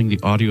for handling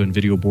the audio and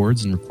video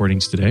boards and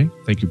recordings today.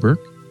 Thank you,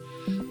 Burke.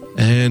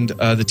 And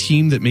the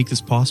team that make this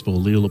possible: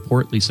 Leo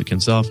Laporte, Lisa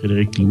Kensal,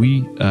 Frédéric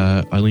Louis,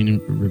 Eileen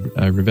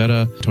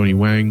Rivetta, Tony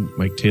Wang,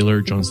 Mike Taylor,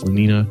 John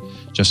Slanina,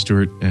 Jess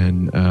Stewart,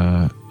 and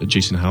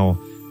Jason Howell,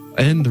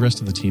 and the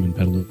rest of the team in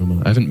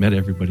Petaluma. I haven't met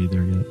everybody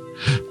there yet.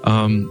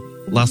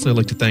 Lastly, I'd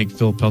like to thank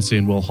Phil Pelsier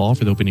and Will Hall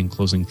for the opening and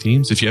closing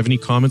themes. If you have any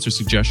comments or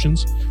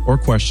suggestions or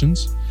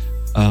questions,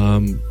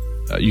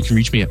 you can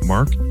reach me at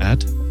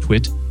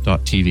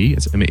mark@twit.tv.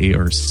 It's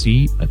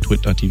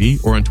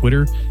MARC@twit.tv, or on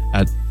Twitter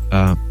at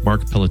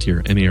Mark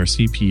Pelletier,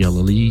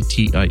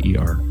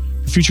 MARCPLLETIER.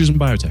 For Futures in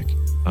Biotech,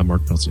 I'm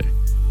Mark Peltier.